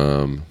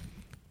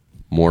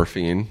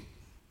 Morphine.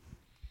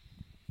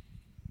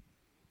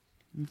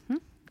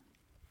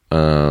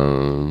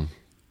 And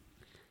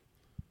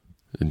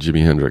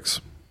Jimi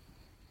Hendrix.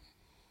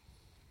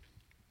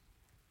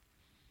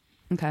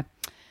 Okay.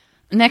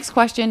 Next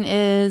question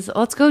is,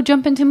 let's go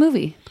jump into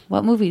movie.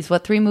 What movies?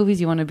 What 3 movies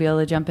you want to be able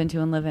to jump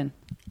into and live in?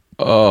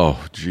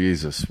 Oh,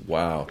 Jesus.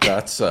 Wow.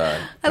 That's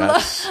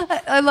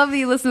I love that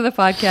you listen to the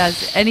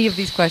podcast. Any of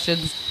these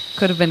questions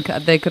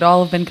they could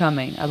all have been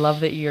coming. I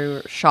love that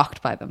you're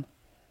shocked by them.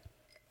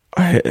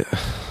 I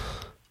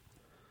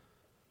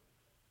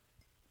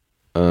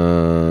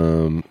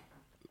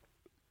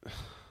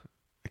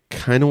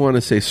kind of want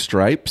to say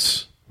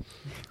Stripes,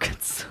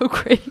 It's so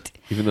great.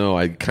 even though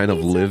I kind of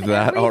live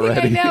that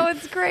already. I know,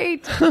 it's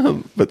great.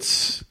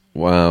 But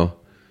wow,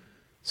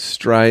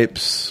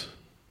 Stripes.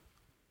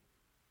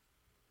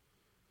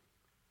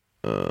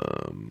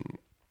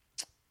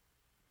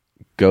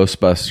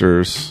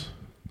 Ghostbusters.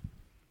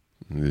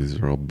 These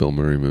are all Bill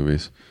Murray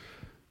movies.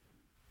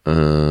 He's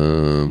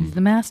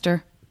the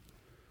master.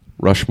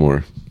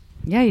 Rushmore.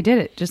 Yeah, you did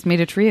it. Just made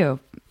a trio.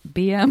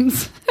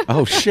 BMs.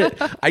 Oh shit!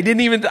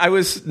 I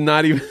was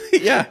not even.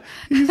 Yeah,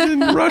 he's in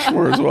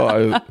Rushmore as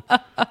well.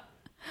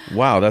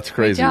 Wow, that's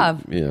crazy. Great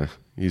job. Yeah,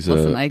 he's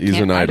Listen, he's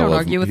an idol.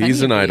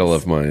 He's an idol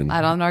of mine.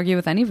 I don't argue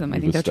with any of them. I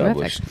think they're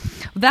terrific.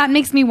 established. That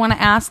makes me want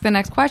to ask the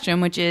next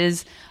question, which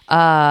is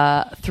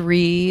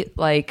 3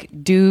 like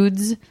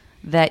dudes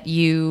that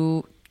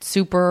you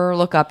super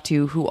look up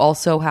to who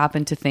also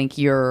happen to think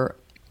you're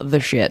the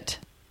shit,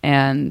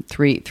 and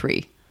three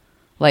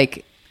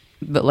like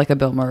a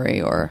Bill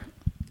Murray or.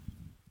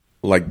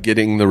 Like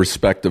getting the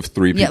respect of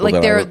 3 people. Yeah, like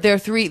that they're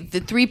the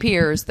 3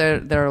 peers.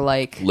 They're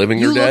like Living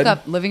you or dead? look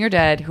up living or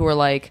dead who are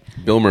like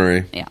Bill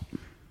Murray, yeah.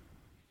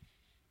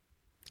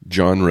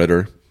 John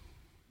Ritter,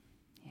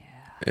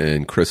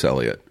 and Chris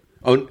Elliott.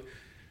 Oh,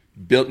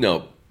 Bill.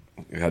 No,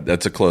 God,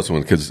 that's a close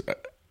one because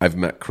I've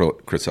met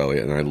Chris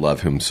Elliott and I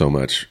love him so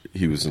much.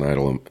 He was an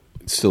idol,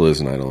 still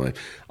is an idol.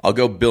 I'll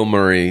go Bill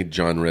Murray,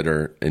 John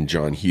Ritter, and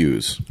John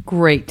Hughes.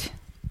 Great.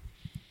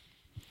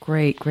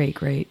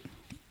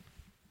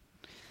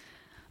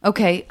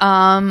 Okay.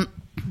 All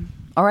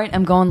right.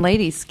 I'm going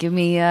ladies. Give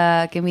me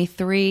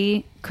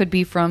 3. Could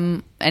be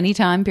from any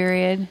time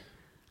period.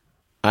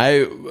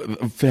 I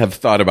have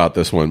thought about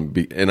this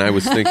one, and I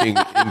was thinking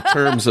in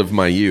terms of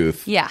my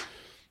youth. Yeah.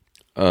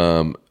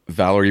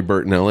 Valerie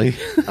Bertinelli,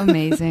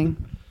 Amazing.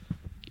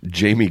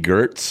 Jamie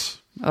Gertz.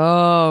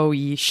 Oh,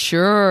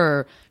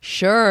 sure.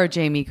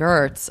 Jamie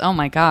Gertz. Oh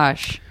my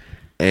gosh.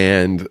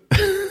 And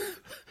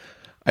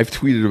I've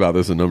tweeted about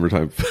this a number of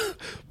times,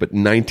 but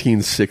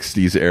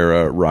 1960s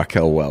era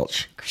Raquel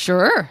Welch.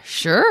 Sure.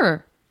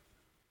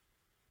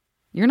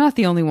 You're not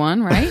the only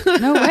one, right?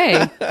 No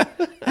way.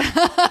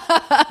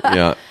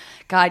 Yeah.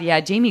 God, yeah,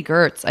 Jamie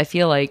Gertz. I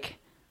feel like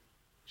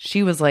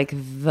she was like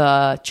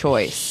the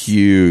choice.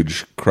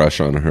 Huge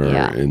crush on her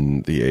Yeah.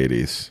 in the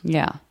 80s.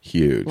 Yeah.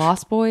 Huge.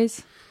 Lost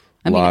Boys.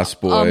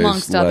 Lost Boys,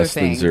 amongst other Less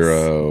Than things.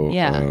 Zero.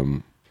 Yeah.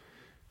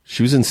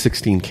 She was in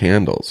 16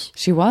 Candles.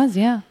 She was,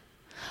 yeah.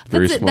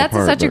 Very small That's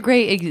part, such a but-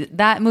 great.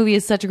 That movie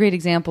is such a great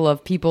example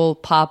of people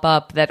pop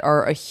up that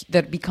are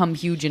that become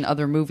huge in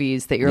other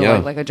movies that you're Yeah.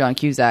 like a John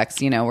Cusack's,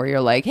 where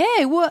you're like,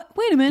 hey, what?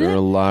 Wait a minute. There are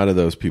a lot of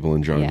those people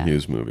in John Yeah.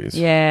 Hughes movies.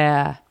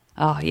 Yeah.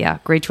 Oh, yeah.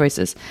 Great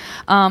choices.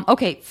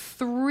 Okay.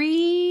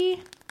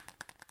 3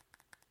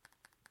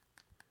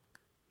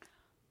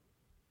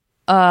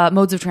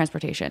 modes of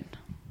transportation.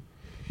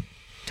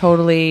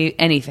 Totally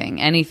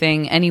anything,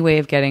 any way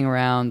of getting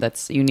around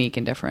that's unique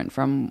and different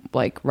from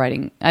like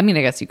riding. I mean,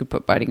 I guess you could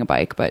put riding a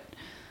bike, but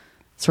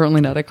certainly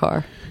not a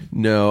car.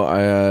 No,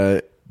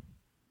 I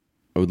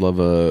would love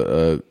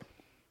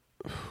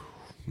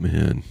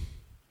man.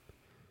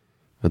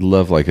 I'd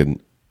love like a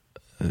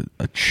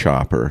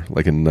chopper,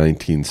 like a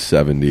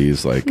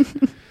 1970s like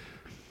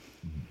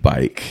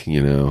bike,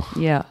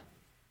 Yeah.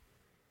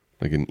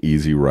 like an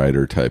Easy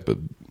Rider type of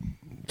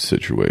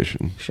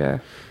situation. Sure.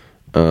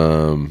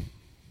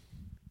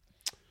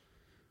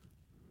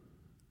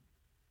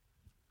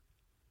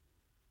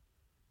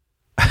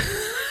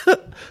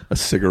 A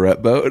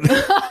cigarette boat,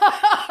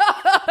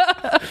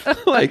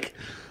 like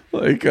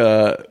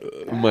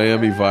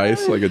Miami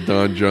Vice, like a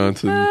Don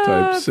Johnson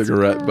type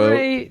cigarette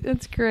boat.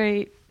 That's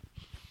great.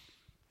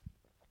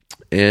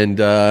 And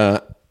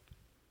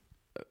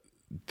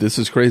this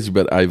is crazy,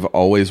 but I've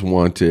always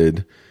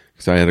wanted,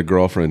 because I had a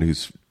girlfriend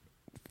whose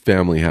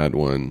family had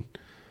one,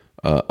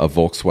 a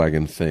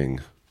Volkswagen Thing.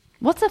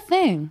 What's a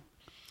Thing?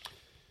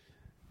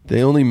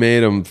 They only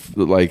made them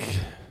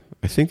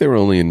I think they were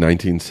only in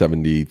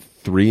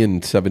 1973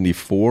 and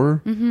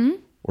 74,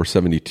 or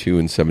 72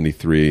 and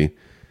 73.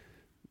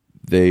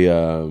 They,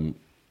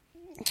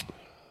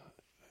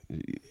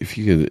 if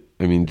you could,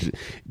 I mean,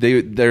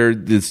 they're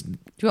this. Do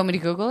you want me to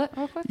Google it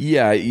real quick?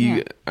 Yeah,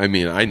 I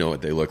mean, I know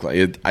what they look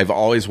like. I've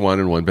always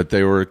wanted one, but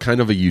they were kind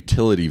of a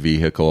utility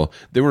vehicle.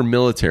 They were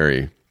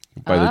military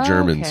by the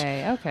Germans.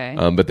 Okay.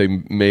 But they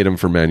made them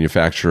for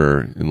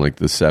manufacture in like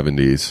the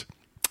 70s.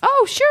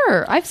 Oh,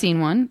 sure. I've seen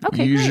one.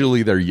 Okay,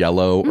 usually they're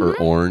yellow or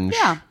orange.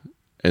 Yeah.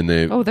 And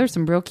there's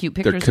some real cute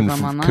pictures of them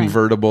online.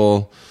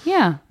 Convertible.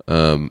 Yeah.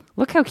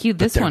 Look how cute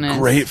this one is.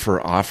 Great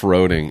for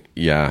off-roading.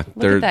 Yeah.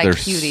 Look at that they're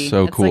cutie.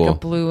 so It's cool. like a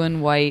blue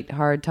and white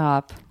hard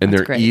top. And That's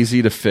they're great.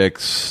 easy to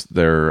fix.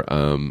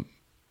 And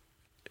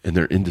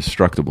they're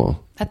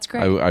indestructible. That's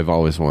great. I've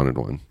always wanted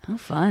one. How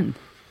fun.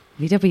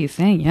 VW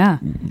Thing, yeah.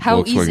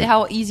 How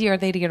Volkswagen. easy are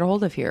they to get a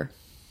hold of here?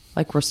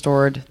 Like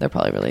restored? They're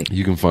probably really...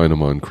 You can find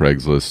them on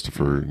Craigslist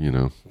for,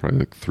 probably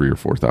like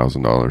 $3,000 or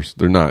 $4,000.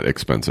 They're not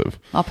expensive.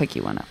 I'll pick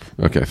you one up.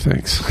 Okay,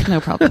 thanks. No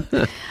problem.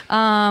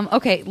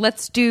 Okay,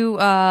 let's do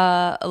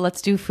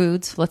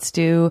foods. Let's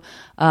do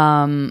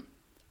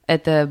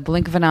at the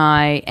blink of an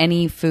eye,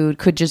 any food.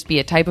 Could just be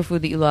a type of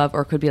food that you love,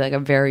 or could be like a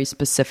very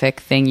specific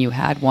thing you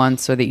had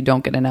once or that you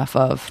don't get enough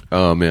of.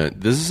 Oh man,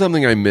 this is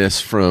something I miss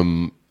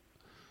from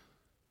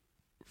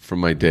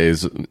my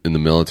days in the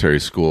military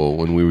school.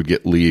 When we would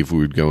get leave, we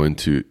would go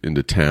into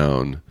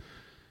town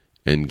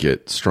and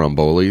get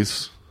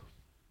strombolis,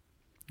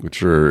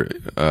 which are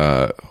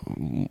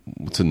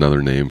what's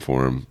another name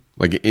for them?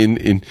 Like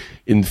in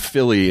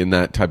Philly, in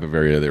that type of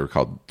area, they were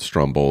called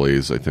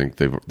strombolis. I think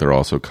they're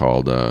also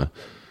called.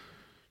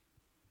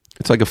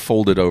 It's like a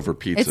folded over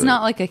pizza. It's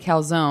not like a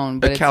calzone,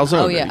 but a calzone.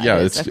 Oh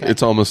yeah,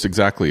 it's almost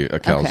exactly a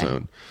calzone.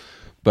 Okay.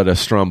 But a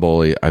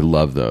stromboli, I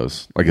love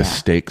those. Like a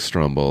steak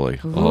stromboli.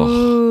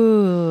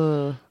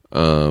 Ooh.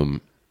 Oh.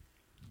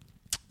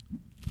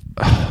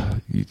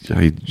 You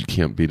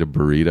can't beat a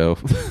burrito.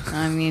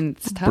 I mean,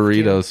 it's tough.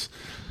 Burritos.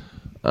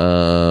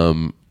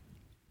 Or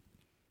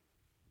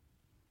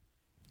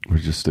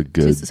just a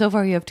good. So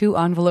far, you have 2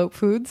 envelope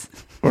foods.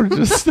 Or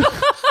just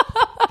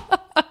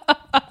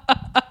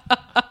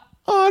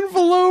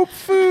envelope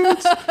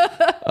foods.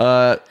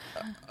 A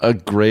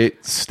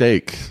great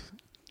steak.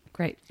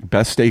 Great.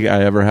 Best steak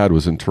I ever had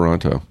was in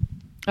Toronto.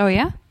 Oh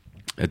yeah.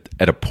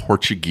 At a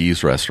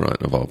Portuguese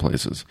restaurant of all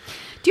places.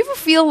 Do you ever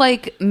feel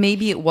like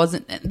maybe it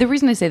wasn't? The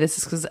reason I say this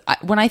is because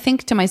when I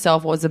think to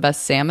myself, what was the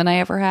best salmon I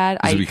ever had?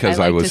 Is it because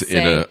I was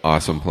in an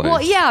awesome place?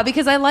 Well, yeah,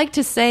 because I like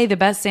to say the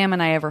best salmon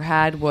I ever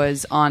had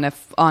was on a.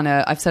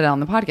 I've said it on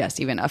the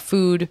podcast, even a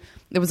food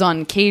that was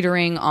on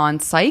catering on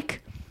Psych.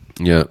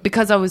 Yeah,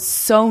 because I was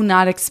so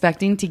not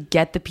expecting to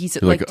get the piece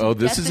of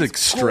this is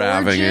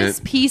extravagant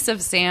gorgeous piece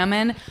of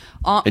salmon.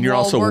 And you're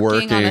also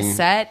working on a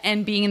set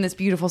and being in this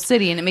beautiful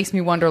city, and it makes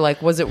me wonder,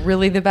 like, was it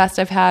really the best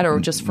I've had, or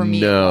just for me?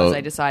 No, it was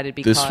I decided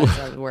because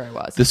of where I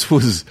was. This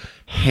was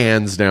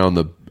hands down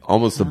the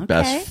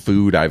best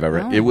food I've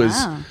ever. It was.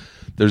 Wow.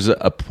 There's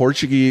a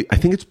Portuguese. I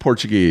think it's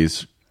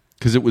Portuguese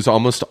because it was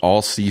almost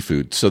all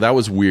seafood. So that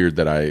was weird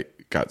that I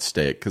got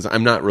steak because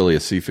I'm not really a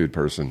seafood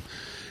person.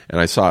 And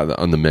I saw it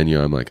on the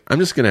menu. I'm like, I'm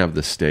just going to have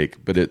the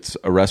steak. But it's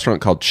a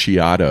restaurant called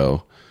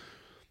Chiato.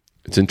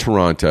 It's in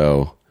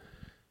Toronto.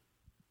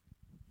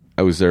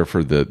 I was there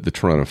for the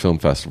Toronto Film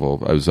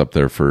Festival. I was up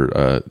there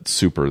for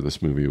Super,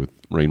 this movie with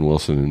Rainn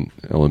Wilson and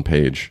Ellen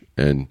Page.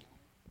 And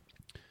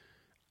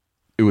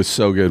it was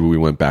so good we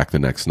went back the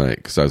next night.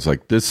 Because I was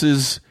like, this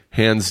is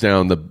hands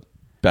down the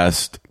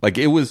best. Like,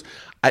 it was...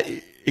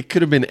 It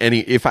could have been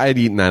if I had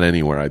eaten that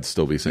anywhere, I'd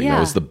still be saying that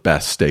was the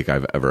best steak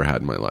I've ever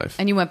had in my life.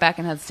 And you went back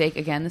and had steak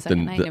again the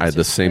second night? I had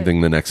the same thing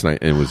the next night,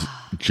 and it was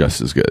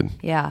just as good.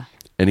 Yeah.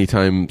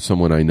 Anytime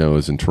someone I know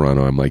is in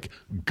Toronto, I'm like,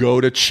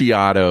 go to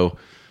Chiato.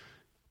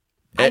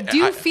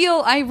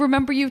 I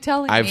remember you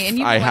telling me.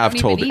 And I have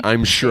told.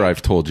 I'm sure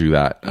I've told you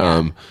that.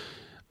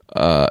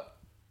 Yeah.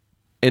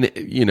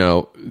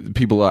 And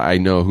people I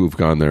know who've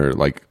gone there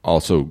like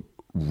also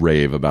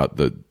rave about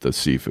the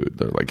seafood.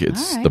 They're like,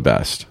 it's the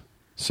best.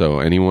 So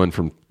anyone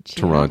from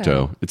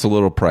Toronto, it's a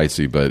little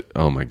pricey, but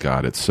oh my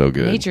God, it's so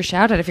good. Major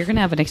shout out. If you're going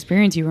to have an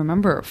experience, you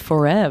remember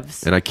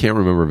forevs. And I can't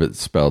remember if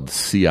it's spelled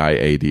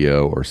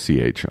CIADO or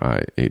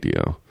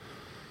CHIADO.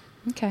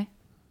 Okay.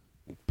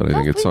 But I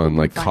think it's on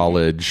like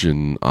College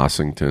in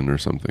Ossington or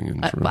something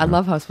in Toronto. I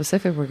love how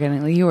specific we're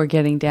getting. You are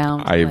getting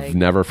down. I've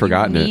never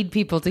forgotten it. You need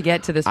people to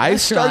get to this I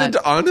restaurant. started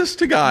to, honest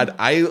to God,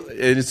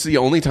 it's the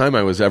only time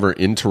I was ever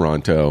in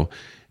Toronto,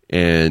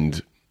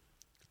 and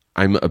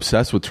I'm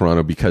obsessed with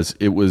Toronto because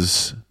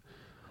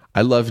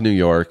I love New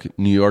York.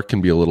 New York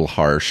can be a little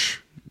harsh,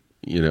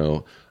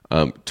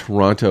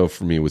 Toronto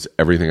for me was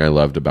everything I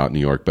loved about New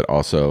York, but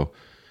also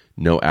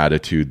no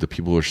attitude. The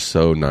people were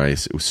so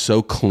nice. It was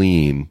so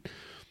clean.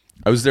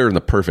 I was there in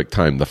the perfect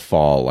time, the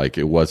fall. Like,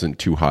 it wasn't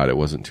too hot, it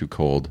wasn't too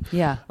cold.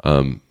 Yeah.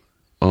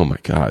 Oh my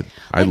God,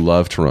 I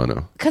love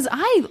Toronto. Because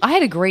I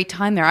had a great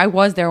time there. I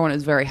was there when it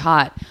was very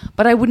hot,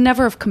 but I would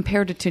never have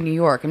compared it to New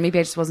York. And maybe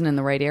I just wasn't in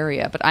the right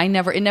area. But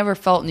it never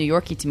felt New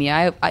Yorky to me.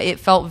 It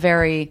felt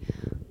very,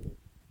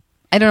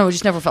 I don't know. It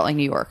just never felt like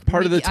New York.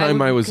 Part of the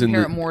time I was in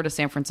compare it more to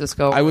San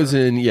Francisco. I was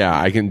in,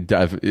 I can.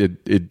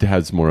 It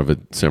has more of a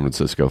San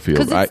Francisco feel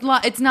because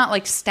it's not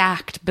like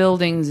stacked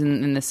buildings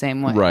in the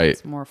same way. Right.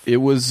 It's more.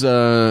 It was.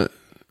 I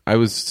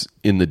was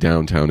in the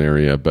downtown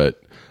area,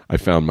 but I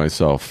found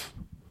myself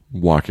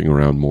walking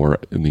around more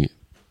in the,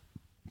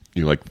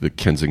 like the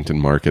Kensington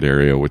Market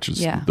area, which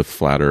is the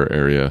flatter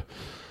area,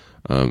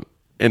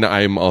 and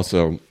I'm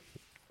also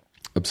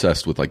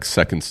obsessed with like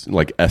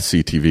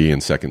SCTV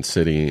and Second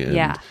City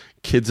and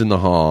Kids in the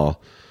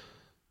Hall.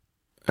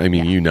 I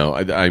mean,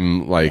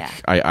 I'm like,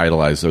 I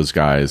idolize those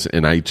guys,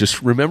 and I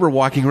just remember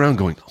walking around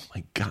going, "Oh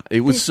my God!"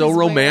 It was so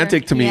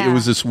romantic to me. It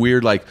was this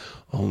weird, like,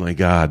 "Oh my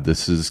God,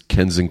 this is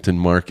Kensington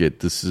Market.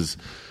 This is."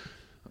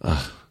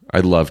 I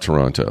love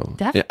Toronto.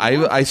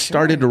 I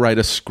started to write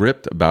a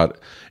script about,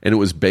 and it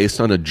was based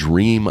on a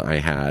dream I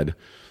had.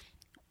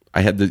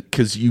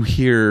 Because you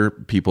hear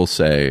people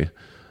say,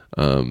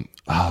 "Oh,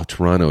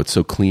 Toronto, it's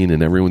so clean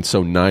and everyone's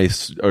so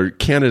nice," or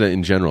Canada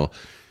in general.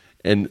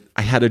 And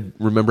I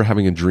remember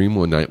having a dream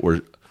one night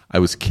where I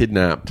was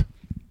kidnapped,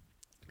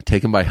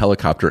 taken by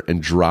helicopter,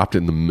 and dropped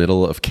in the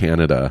middle of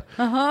Canada,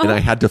 and I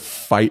had to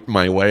fight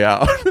my way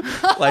out.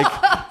 Like,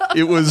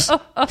 it was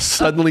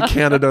suddenly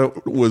Canada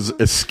was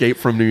Escape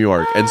from New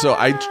York, and so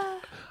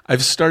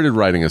I've started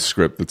writing a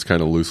script that's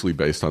kind of loosely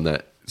based on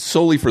that,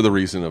 solely for the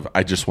reason of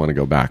I just want to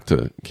go back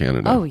to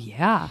Canada. Oh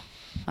yeah,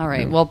 all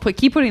right. Well,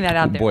 keep putting that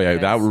out there. Boy,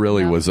 that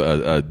really was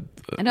a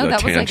I know that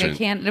tangent. Was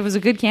like it was a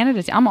good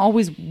candidate. I'm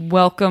always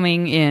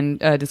welcoming in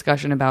a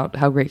discussion about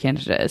how great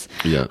Canada is.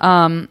 Yeah.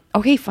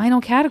 Okay, final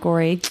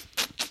category.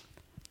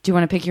 Do you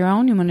want to pick your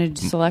own? You want to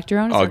select your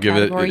own? I'll give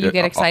it. You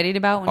get excited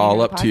about when all you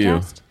do up to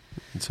you.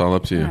 It's all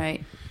up to you. All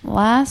right.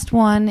 Last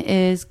one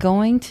is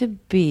going to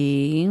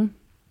be.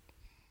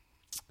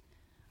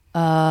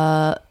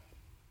 Let's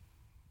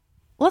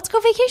go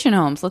vacation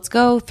homes. Let's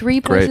go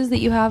 3 places that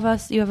you have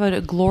us. You have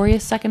a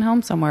glorious second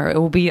home somewhere. It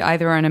will be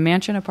either in a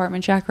mansion,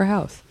 apartment, shack, or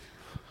house.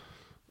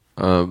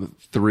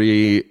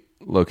 3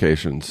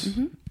 locations.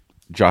 Mm-hmm.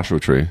 Joshua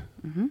Tree.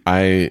 Mm-hmm.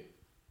 I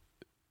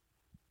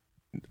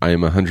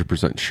am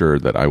 100% sure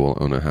that I will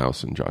own a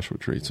house in Joshua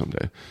Tree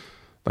someday,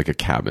 like a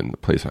cabin, a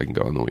place I can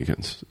go on the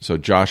weekends. So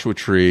Joshua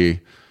Tree,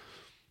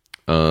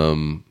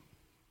 Ashland,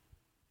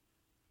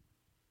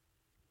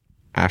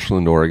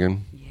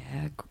 Oregon.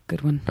 Yeah,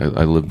 good one.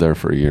 I lived there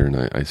for a year, and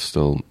I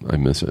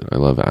miss it. I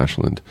love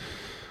Ashland.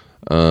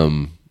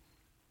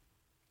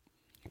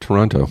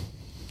 Toronto.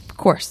 Of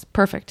course,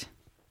 perfect.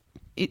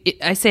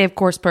 I say, of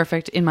course,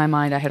 perfect. In my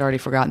mind, I had already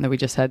forgotten that we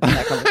just had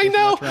that conversation. I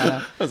know.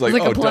 Toronto. I was like,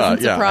 a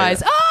pleasant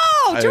surprise.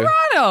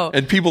 Toronto!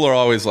 And people are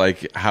always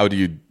like, how do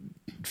you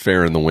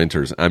fare in the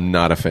winters? I'm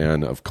not a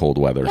fan of cold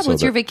weather. Yeah,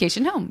 it's your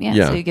vacation home.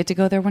 Yeah, so you get to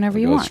go there whenever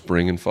you want.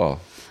 Spring and fall.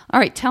 All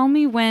right, tell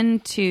me when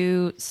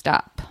to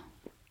stop.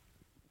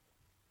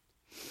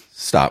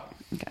 Stop.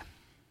 Okay.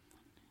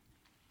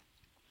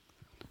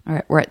 All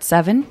right, we're at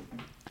 7.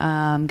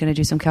 I'm going to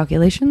do some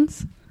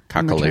calculations.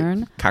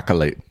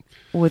 Calculate.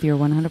 With your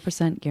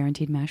 100%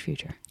 guaranteed MASH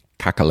future.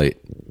 Calculate.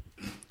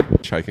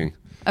 Checking.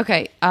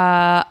 Okay.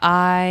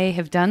 I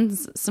have done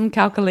some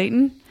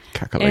calculating.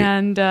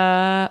 And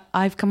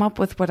I've come up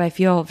with what I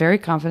feel very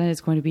confident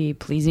is going to be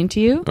pleasing to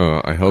you.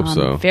 I hope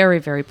so. Very,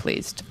 very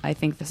pleased. I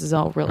think this is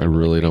all really, I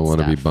really don't want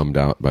to be bummed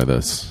out by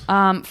this.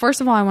 First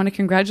of all, I want to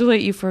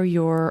congratulate you for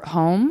your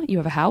home. You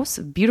have a house,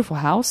 a beautiful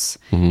house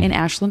in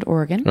Ashland,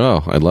 Oregon.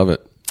 Oh, I love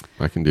it.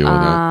 I can deal with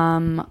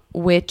that.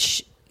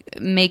 Which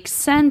makes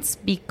sense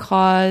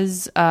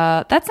because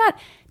that's not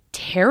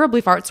terribly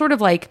far. It's sort of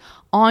like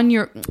on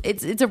your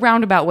it's a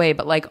roundabout way,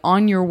 but like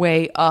on your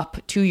way up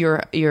to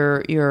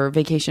your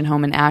vacation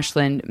home in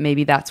Ashland,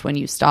 maybe that's when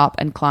you stop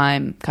and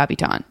climb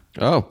Capitan.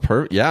 Oh,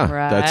 yeah.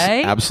 Right?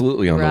 That's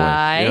absolutely on the way.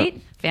 Right. Yeah.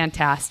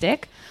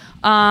 Fantastic.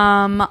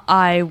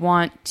 I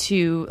want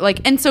to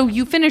and so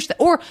you finish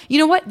or you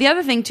know what? The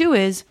other thing too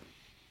is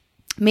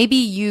maybe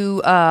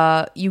you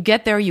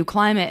get there, you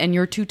climb it, and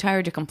you're too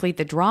tired to complete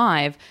the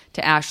drive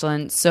to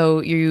Ashland,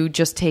 so you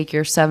just take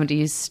your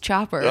 70s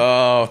chopper.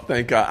 Oh,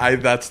 thank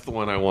God! That's the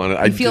one I wanted.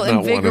 I feel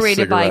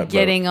invigorated by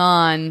getting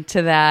on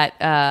to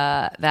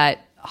that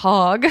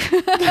hog.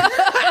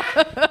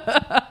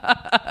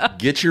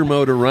 Get your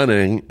motor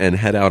running and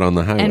head out on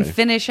the highway and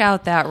finish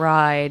out that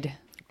ride.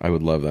 I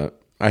would love that.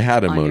 I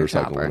had a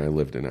motorcycle when I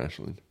lived in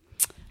Ashland.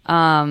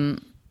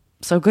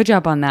 So good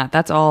job on that.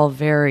 That's all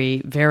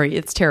very, very,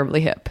 it's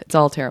terribly hip. It's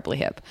all terribly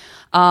hip.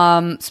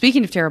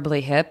 Speaking of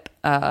terribly hip,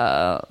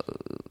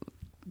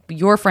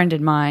 your friend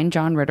and mine,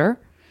 John Ritter,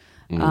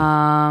 is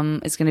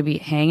going to be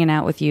hanging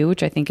out with you,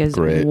 which I think is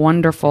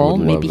wonderful.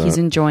 Maybe he's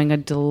enjoying a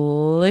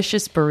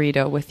delicious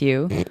burrito with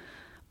you.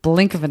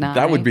 blink of an eye.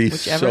 That would be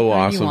whichever so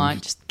kind awesome. You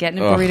want. Just getting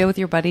a burrito with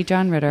your buddy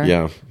John Ritter.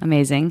 Yeah.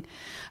 Amazing.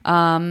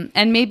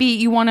 And maybe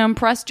you want to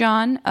impress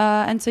John,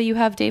 and so you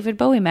have David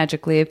Bowie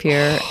magically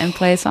appear and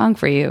play a song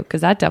for you,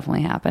 because that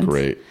definitely happens.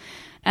 Great.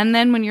 And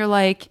then when you're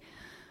like,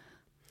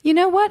 you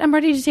know what? I'm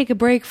ready to take a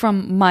break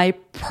from my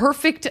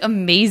perfect,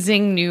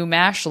 amazing new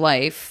MASH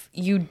life.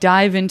 You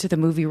dive into the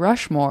movie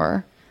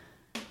Rushmore.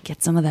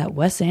 Get some of that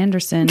Wes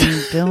Anderson,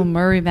 Bill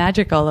Murray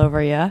magic all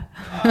over you.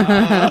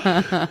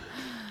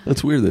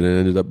 That's weird that it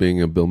ended up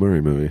being a Bill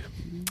Murray movie.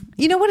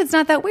 You know what? It's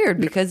not that weird,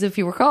 because if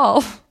you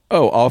recall...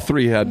 Oh, all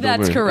three had Bill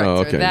That's Murray. correct. Oh,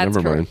 okay. That's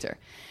Never correct. mind.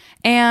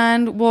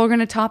 And we're going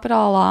to top it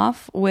all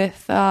off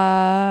with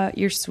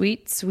your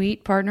sweet,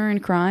 sweet partner in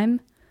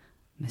crime,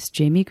 Miss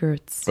Jamie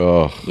Gertz.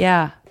 Oh,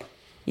 Yeah.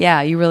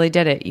 Yeah, you really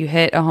did it. You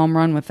hit a home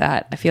run with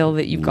that. I feel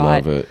that you've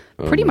got Love it.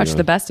 Oh pretty my much God.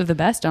 the best of the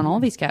best on all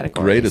these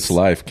categories. greatest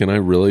life. Can I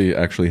really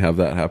actually have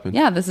that happen?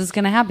 Yeah, this is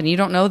going to happen. You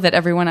don't know that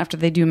everyone after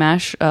they do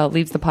MASH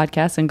leaves the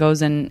podcast and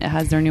goes and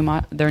has their new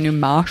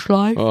MASH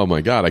life. Oh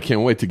my God, I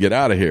can't wait to get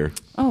out of here.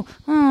 Oh.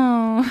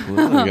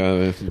 Well, I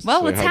gotta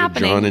Well, say it's hi to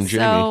happening, John and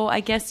Jamie. so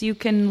I guess you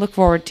can look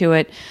forward to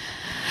it.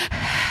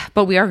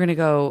 But we are going to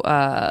go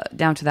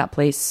down to that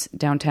place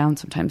downtown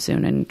sometime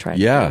soon and try to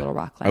do a little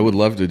rock climbing. I would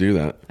love to do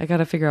that. I got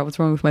to figure out what's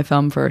wrong with my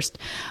thumb first.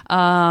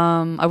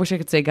 I wish I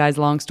could say guy's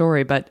long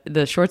story, but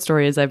the short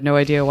story is I have no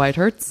idea why it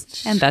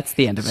hurts, and that's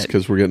the end of It's it.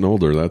 because we're getting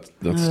older. That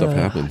stuff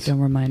happens. Don't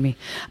remind me.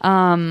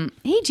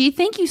 Hey, G,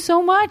 thank you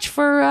so much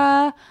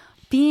for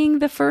being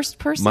the first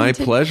person. My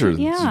pleasure.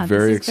 Yeah, It's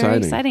very this is very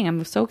exciting. exciting.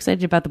 I'm so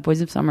excited about the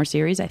Boys of Summer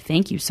series. I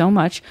thank you so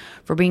much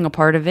for being a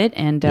part of it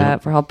and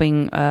for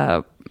helping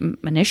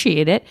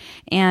initiate it.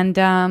 And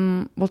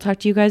we'll talk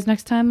to you guys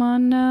next time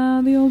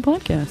on the old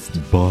podcast.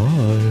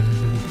 Bye.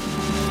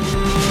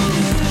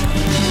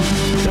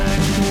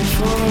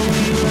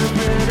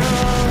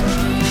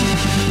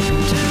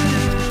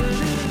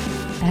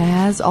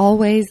 As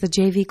always, the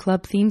JV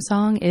Club theme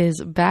song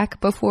is Back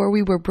Before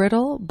We Were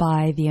Brittle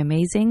by the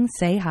amazing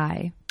Say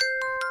Hi.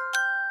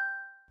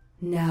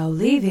 Now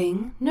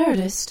leaving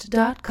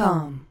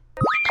Nerdist.com.